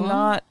 Oh. It's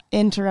not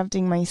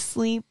interrupting my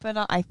sleep,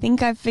 but I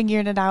think I've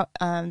figured it out.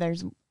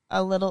 There's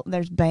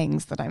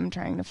bangs that I'm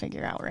trying to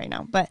figure out right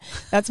now, but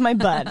that's my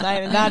bud.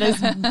 That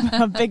is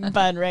a big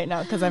bud right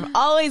now because I've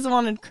always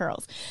wanted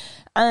curls.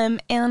 And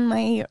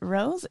my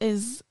rose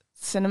is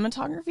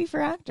cinematography for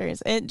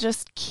actors. It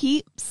just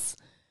keeps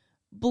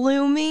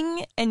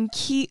blooming and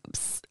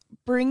keeps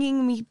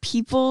bringing me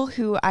people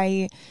who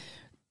I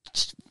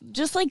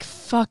just like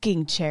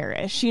fucking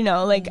cherish,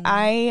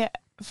 I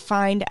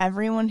find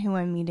everyone who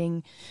I'm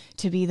meeting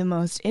to be the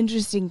most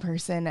interesting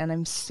person, and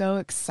I'm so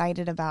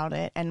excited about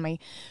it. And my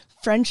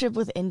friendship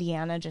with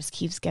Indiana just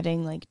keeps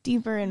getting like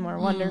deeper and more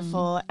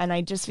wonderful. And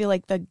I just feel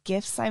like the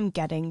gifts I'm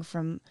getting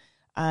from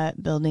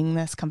building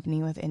this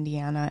company with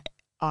Indiana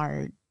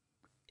are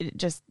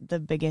just the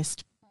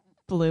biggest,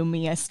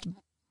 bloomiest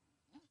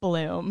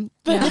bloom.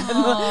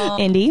 Yeah.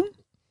 Indy?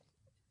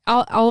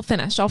 I'll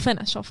finish. Oh,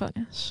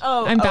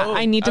 I'm back.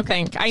 I need to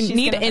think. I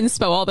need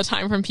inspo all the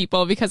time from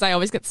people because I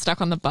always get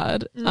stuck on the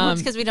bud.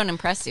 It's because we don't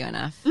impress you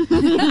enough.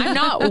 I'm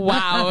not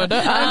wowed.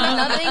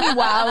 Nothing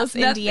wows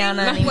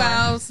Indiana Nothing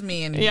anymore. wows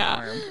me anymore.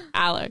 Yeah.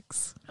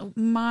 Alex.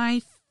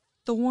 My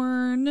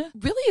thorn,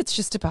 really, it's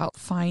just about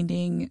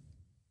finding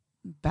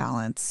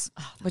balance,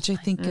 which I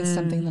think is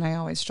something that I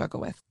always struggle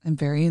with. I'm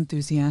very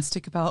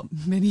enthusiastic about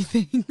many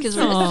things. Because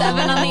we're 7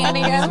 on the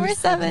Enneagram. We're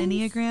 7.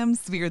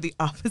 Enneagrams. We are the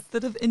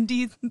opposite of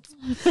indies.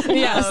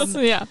 Yes.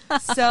 Yeah.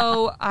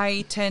 So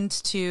I tend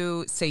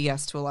to say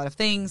yes to a lot of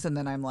things, and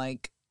then I'm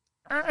like,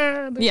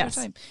 there's no Yes.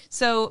 time.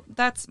 So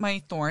that's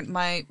my thorn.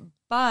 My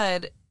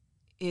bud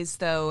is,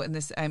 though, and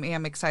this I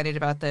am excited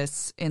about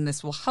this, and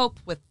this will help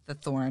with the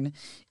thorn,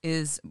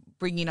 is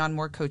bringing on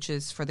more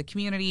coaches for the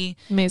community.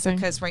 Amazing.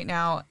 Because right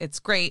now it's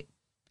great.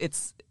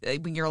 It's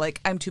when you're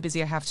like, I'm too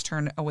busy, I have to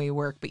turn away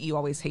work, but you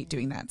always hate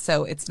doing that.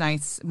 So it's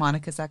nice.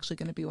 Monica's actually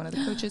going to be one of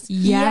the coaches.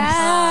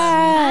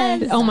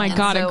 Yes. Oh my And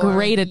God, a so-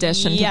 great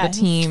addition to the Yes.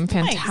 team.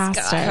 Nice,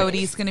 Fantastic.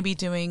 Cody's going to be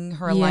doing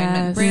her alignment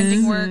and Yes.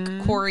 branding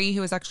work. Corey,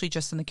 who was actually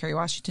just in the Kerry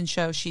Washington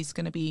show, she's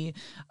going to be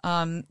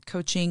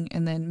coaching,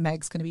 and then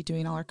Meg's going to be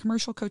doing all our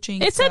commercial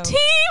coaching. It's So- a team.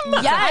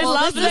 Yes, I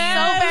love this this. is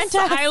so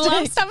fantastic. I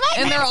love stuff like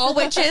and they're all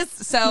witches.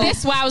 So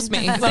this wows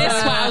me. This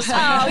wows me.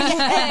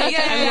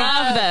 I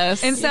love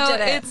this. And so did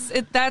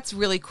it. that's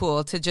really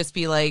cool to just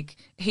be like,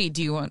 hey,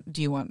 do you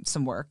want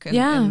some work? And,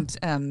 Yeah.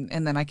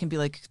 and then I can be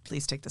like,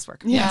 please take this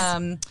work.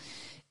 Yes.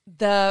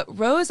 The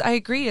rose, I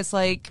agree, is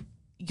like,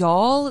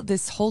 y'all,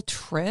 this whole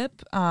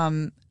trip,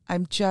 I'm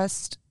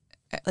just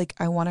like,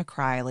 I want to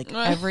cry like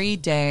every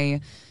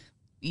day,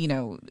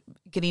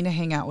 getting to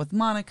hang out with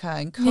Monica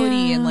and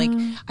Cody, and like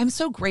I'm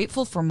so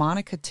grateful for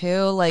Monica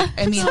too. Like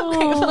I mean,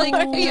 like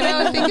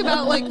think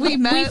about like we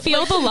met. We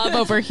feel the love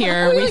over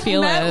here. we We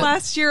feel met it.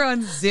 last year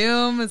on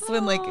Zoom. It's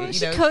when like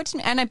she coached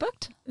and I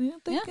booked. Yeah,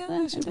 thank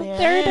God.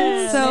 There it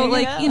is. So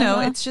like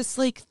it's just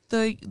like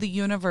the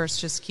universe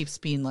just keeps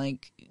being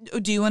like,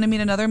 do you want to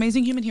meet another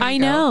amazing human? Here I we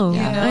go. know.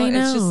 Yeah. I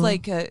know. It's just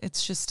like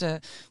it's just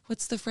a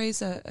what's the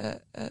phrase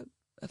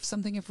of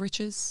something of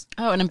riches?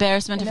 Oh, an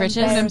embarrassment of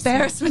riches. An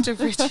embarrassment of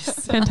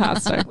riches.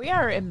 Fantastic. We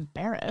are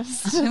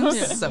embarrassed. I'm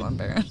so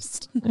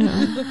embarrassed.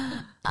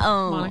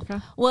 Oh,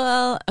 Monica.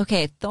 well,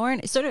 okay.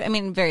 Thorn, sort of. I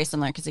mean, very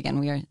similar because again,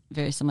 we are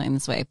very similar in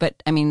this way.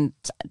 But I mean,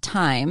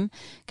 time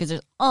because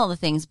there's all the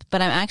things.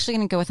 But I'm actually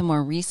going to go with a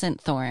more recent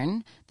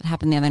thorn that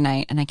happened the other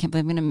night, and I can't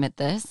believe I'm going to admit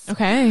this.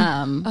 Okay.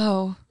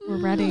 Oh, We're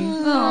ready.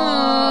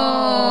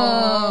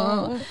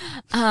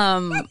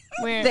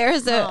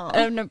 There's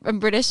a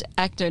British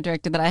actor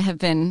director that I have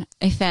been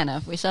a fan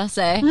of, we shall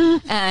say,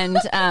 and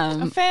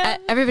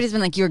everybody's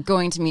been like, "You're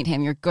going to meet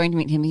him. You're going to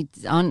meet him."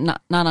 He's on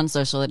not on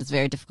social. It is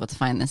very difficult to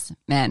find this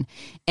man,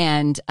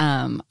 and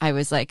I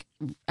was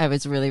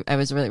really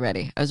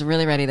ready. I was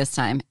really ready this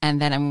time.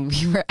 And then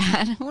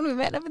when we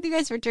met up with you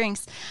guys for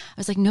drinks, I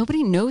was like,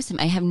 nobody knows him.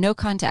 I have no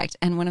contact.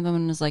 And one of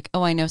them was like,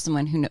 "Oh, I know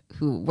someone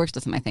who works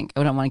with him. I think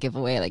I don't want to give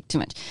away like too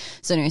much."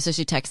 So anyway, so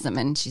she texts him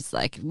and she's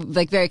like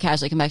very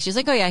casually come back. She's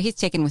like, "Oh yeah, he's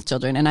taken with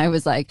children." And I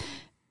was like,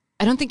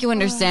 I don't think you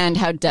understand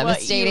how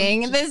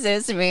devastating this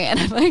is to me. And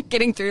I'm like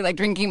getting through like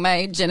drinking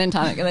my gin and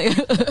tonic. Like,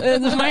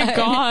 Oh my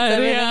God.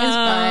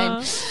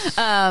 Everything is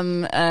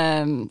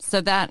fine.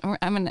 So that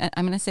I'm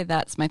gonna say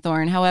that's my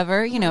thorn.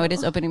 However, it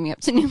is opening me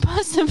up to new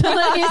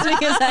possibilities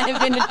because I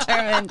have been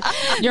determined.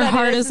 Your that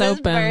heart it is this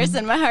open.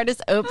 Person. My heart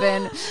is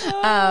open.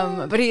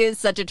 But he is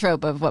such a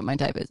trope of what my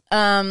type is.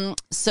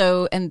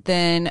 So and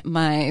then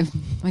my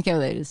I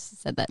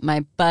just said that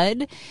my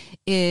bud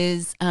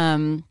is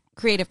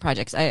creative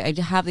projects. I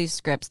have these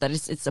scripts that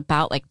it's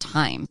about like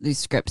time. These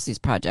scripts, these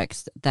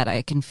projects that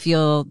I can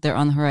feel they're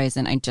on the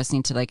horizon. I just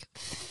need to like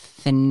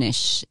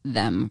finish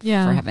them for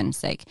heaven's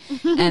sake.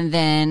 And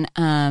then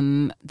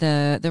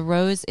the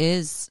rose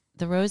is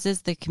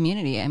the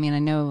community. I mean, I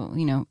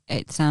know,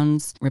 it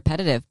sounds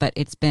repetitive, but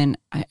it's been,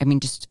 I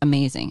mean, just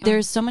amazing.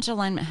 There's so much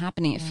alignment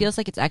happening. It feels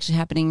like it's actually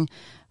happening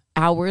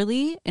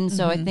hourly, and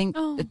so I think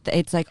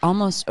it's like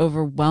almost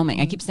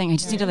overwhelming. I keep saying I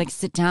just need to like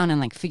sit down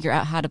and like figure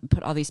out how to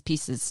put all these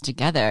pieces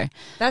together.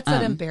 That's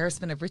an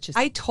embarrassment of riches.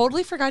 I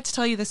totally forgot to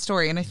tell you this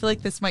story, and I feel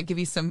like this might give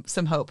you some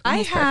hope.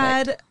 I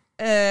had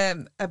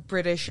a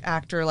British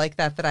actor like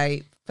that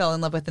I fell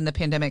in love with in the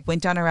pandemic.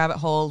 Went down a rabbit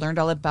hole, learned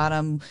all about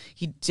him.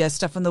 He does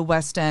stuff on the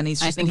West End.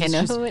 I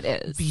know who it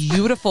is.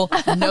 Beautiful.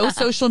 No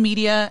social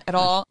media at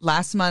all.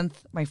 Last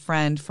month, my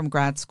friend from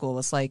grad school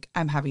was like,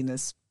 "I'm having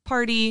this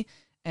party."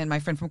 And my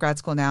friend from grad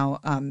school now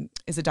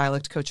is a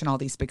dialect coach in all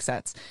these big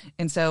sets.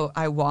 And so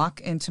I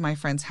walk into my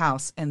friend's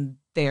house and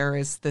there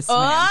is this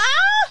man.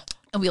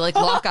 And we like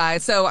lock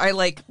eyes. So I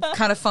like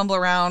kind of fumble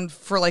around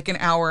for like an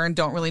hour and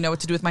don't really know what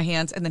to do with my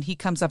hands. And then he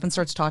comes up and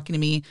starts talking to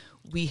me.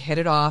 We hit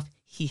it off.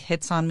 He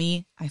hits on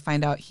me. I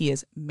find out he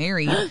is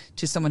married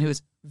to someone who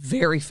is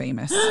very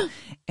famous.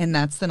 And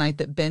that's the night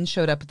that Ben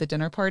showed up at the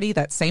dinner party.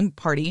 That same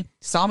party,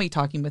 saw me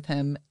talking with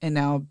him. And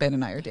now Ben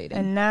and I are dating.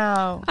 And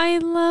now I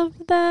love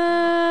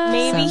that.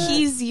 maybe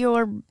he's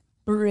your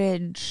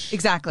bridge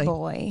Exactly.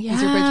 boy.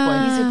 He's your bridge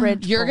boy. He's your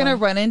bridge You're boy. going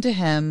to run into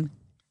him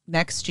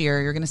next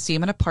year. You're going to see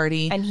him at a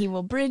party. And he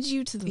will bridge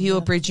you to the He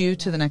will bridge you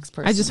to the next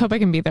person. I just hope I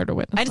can be there to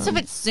witness. I just them.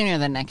 hope it's sooner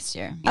than next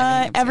year.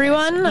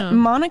 Everyone,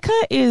 Monica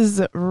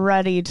is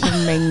ready to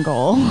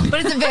mingle.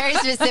 But it's a very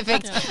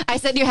specific. I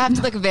said you have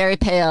to look very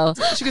pale.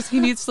 She goes, he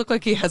needs to look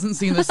like he hasn't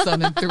seen the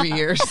sun in 3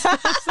 years. Oh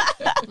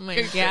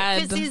my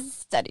God. Because he's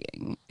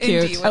studying.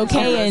 Cute.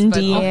 Okay, I'll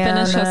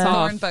Indiana. finish us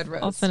off. Thorn Bud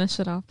Rose. I'll finish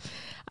it off.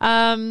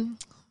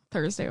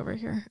 Thursday over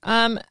here.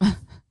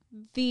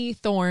 The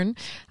thorn is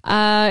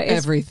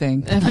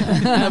Everything.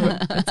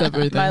 it's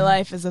everything. My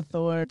life is a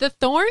thorn. The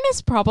thorn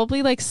is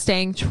probably like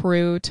staying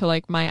true to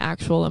like my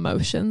actual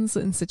emotions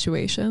in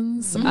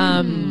situations.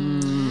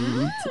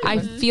 I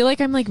feel like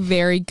I'm like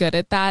very good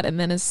at that, and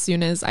then as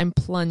soon as I'm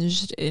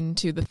plunged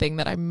into the thing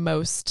that I'm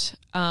most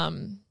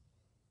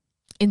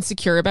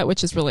insecure about,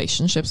 which is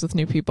relationships with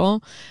new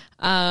people,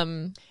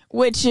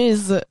 Which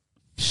is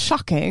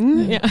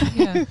shocking.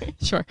 yeah.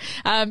 Sure.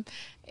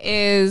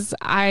 Is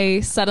I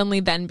suddenly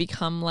then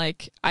become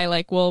like, I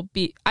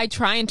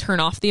try and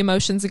turn off the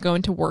emotions and go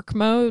into work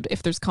mode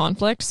if there's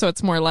conflict. So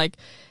it's more like,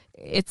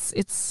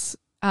 it's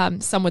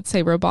some would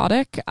say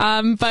robotic.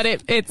 But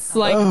it's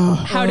like,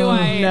 how do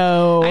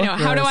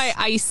I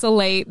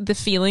isolate the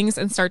feelings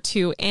and start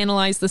to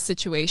analyze the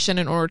situation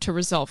in order to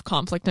resolve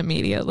conflict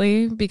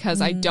immediately?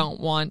 Because I don't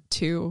want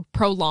to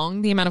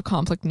prolong the amount of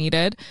conflict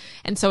needed.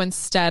 And so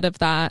instead of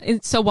that,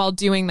 while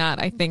doing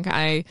that, I think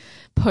I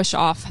push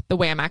off the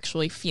way I'm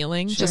actually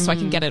feeling just so I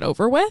can get it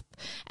over with.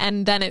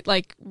 And then it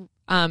like,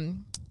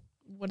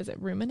 what is it,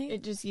 ruminate?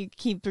 It just, you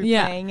keep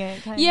Yeah. replaying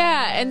it. Kind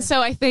Yeah, and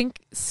so I think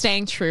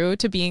staying true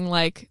to being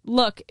like,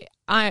 look,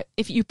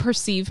 if you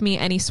perceive me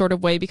any sort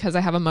of way because I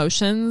have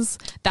emotions,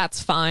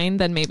 that's fine.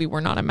 Then maybe we're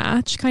not a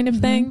match, kind of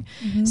thing.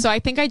 So I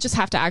think I just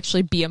have to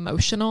actually be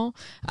emotional,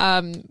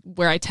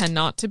 where I tend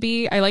not to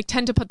be. I like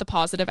tend to put the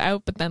positive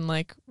out, but then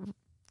like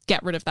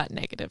get rid of that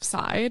negative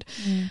side.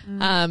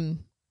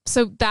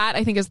 So that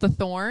I think is the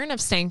thorn of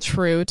staying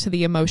true to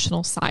the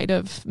emotional side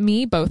of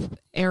me, both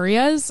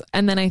areas.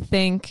 And then I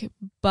think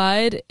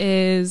bud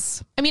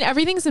is, I mean,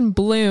 everything's in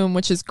bloom,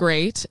 which is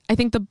great. I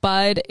think the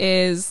bud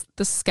is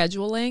the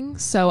scheduling.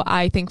 So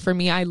I think for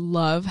me, I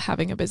love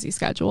having a busy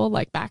schedule,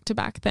 like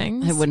back-to-back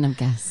things. I wouldn't have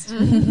guessed.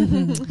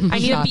 I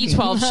need a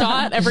B12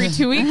 shot every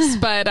 2 weeks,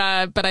 but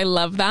I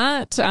love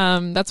that.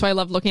 That's why I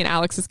love looking at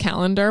Alex's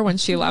calendar when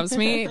she loves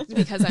me,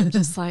 because I'm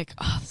just like,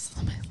 oh, this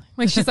is amazing.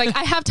 Like, she's like,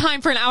 I have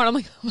time for an hour. And I'm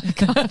like, oh my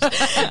God,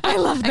 I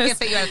love this. I can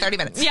fit you out 30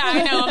 minutes. Yeah,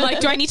 I know. I'm like,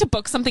 do I need to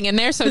book something in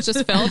there so it's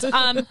just filled?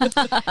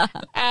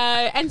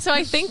 And so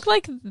I think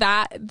like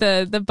that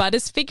the bud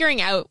is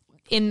figuring out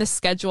in the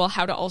schedule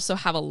how to also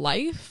have a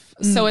life.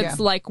 So it's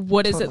like,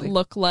 what does it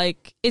look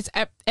like?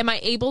 Am I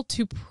able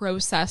to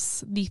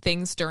process the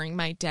things during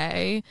my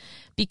day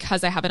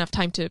because I have enough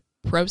time to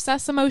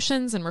process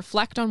emotions and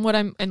reflect on what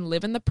and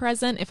live in the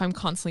present if I'm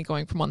constantly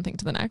going from one thing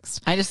to the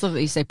next? I just love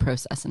that you say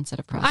process instead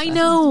of process. I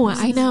know.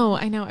 I've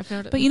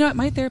noticed. But you know what?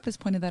 My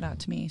therapist pointed that out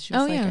to me. She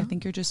was like, yeah. I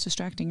think you're just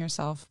distracting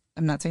yourself.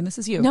 I'm not saying this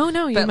is you. No,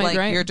 you but might like be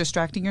right. you're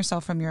distracting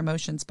yourself from your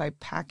emotions by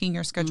packing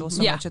your schedule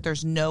so much that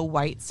there's no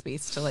white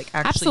space to like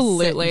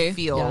actually sit and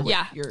feel. What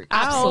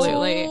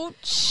absolutely.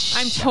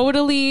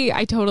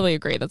 I totally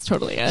agree. That's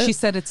totally it. She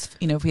said it's,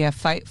 if we have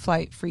fight,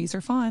 flight, freeze,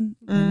 or fawn.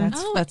 And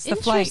that's the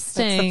flight. That's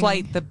the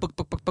flight. The book.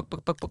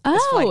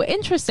 Oh,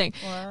 interesting.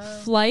 Wow.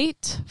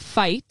 Flight,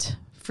 fight,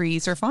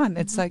 freeze, or fawn.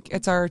 It's like,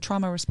 it's our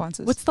trauma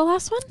responses. What's the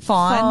last one?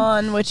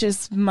 Fawn, which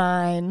is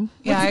mine.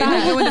 Yeah,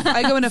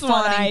 I go into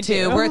fawning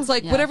too, where it's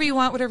like whatever you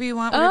want, whatever you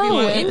want, whatever you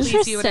want.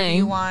 Interesting. Whatever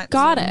you want.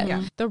 Got it.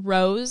 Yeah. The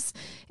rose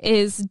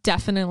is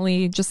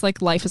definitely just like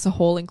life as a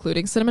whole,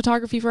 including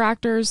cinematography for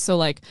actors. So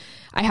like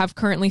I have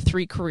currently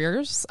 3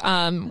 careers,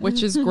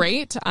 which is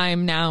great.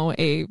 I'm now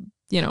a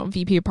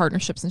VP of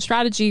partnerships and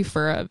strategy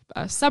for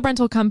a sub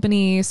rental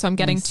company. So I'm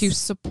getting to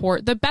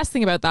support. The best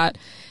thing about that,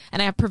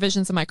 and I have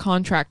provisions in my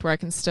contract where I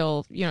can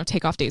still,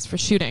 take off days for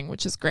shooting,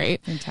 which is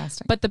great.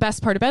 Fantastic. But the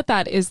best part about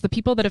that is the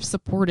people that have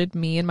supported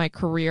me in my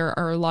career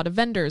are a lot of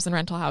vendors and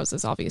rental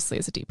houses, obviously,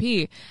 as a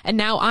DP. And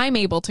now I'm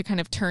able to kind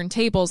of turn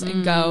tables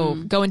and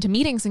go into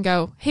meetings and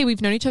go, hey,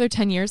 we've known each other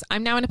 10 years.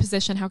 I'm now in a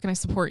position. How can I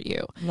support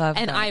you?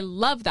 I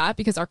love that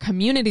because our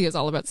community is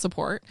all about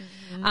support.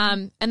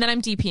 And then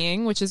I'm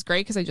DPing, which is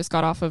great because I just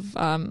got off of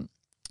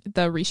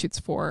the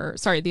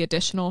reshoots the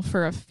additional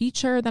for a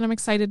feature that I'm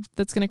excited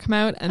that's going to come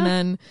out. And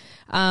then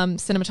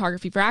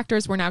cinematography for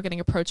actors. We're now getting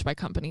approached by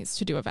companies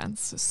to do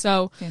events.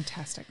 So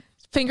fantastic.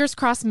 Fingers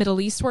crossed Middle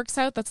East works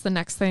out. That's the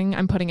next thing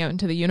I'm putting out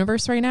into the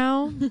universe right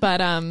now. But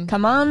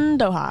come on,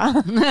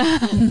 Doha.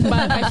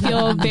 But I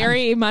feel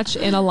very much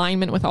in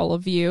alignment with all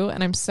of you.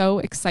 And I'm so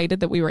excited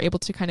that we were able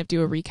to kind of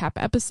do a recap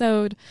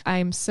episode.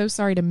 I'm so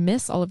sorry to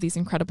miss all of these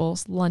incredible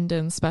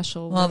London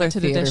special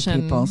limited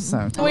edition people,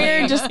 so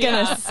we're just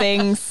gonna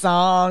sing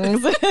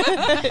songs.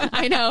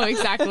 I know,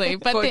 exactly.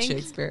 But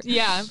Shakespeare.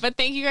 Yeah, but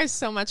thank you guys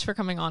so much for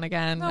coming on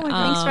again.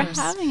 Thanks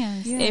for having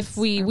us. Yes, if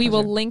we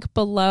will link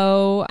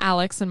below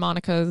Alex and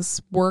Monica's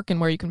work and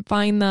where you can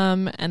find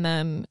them, and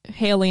then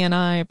Haley and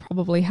I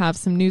probably have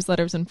some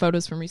newsletters and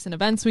photos from recent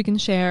events we can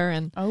share,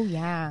 and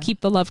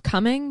keep the love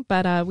coming.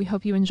 But we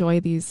hope you enjoy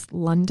these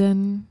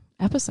London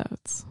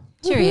episodes.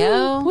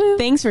 Cheerio. Woo.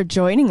 Thanks for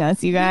joining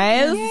us, you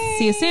guys. Yay.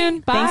 See you soon.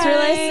 Bye. Thanks for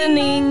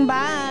listening.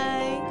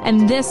 Bye.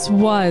 And this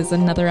was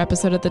another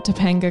episode of the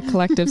Topanga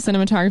Collective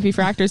Cinematography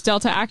for Actors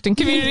Delta Acting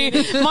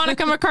Community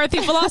Monica McCarthy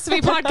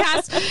Philosophy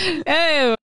Podcast. Oh.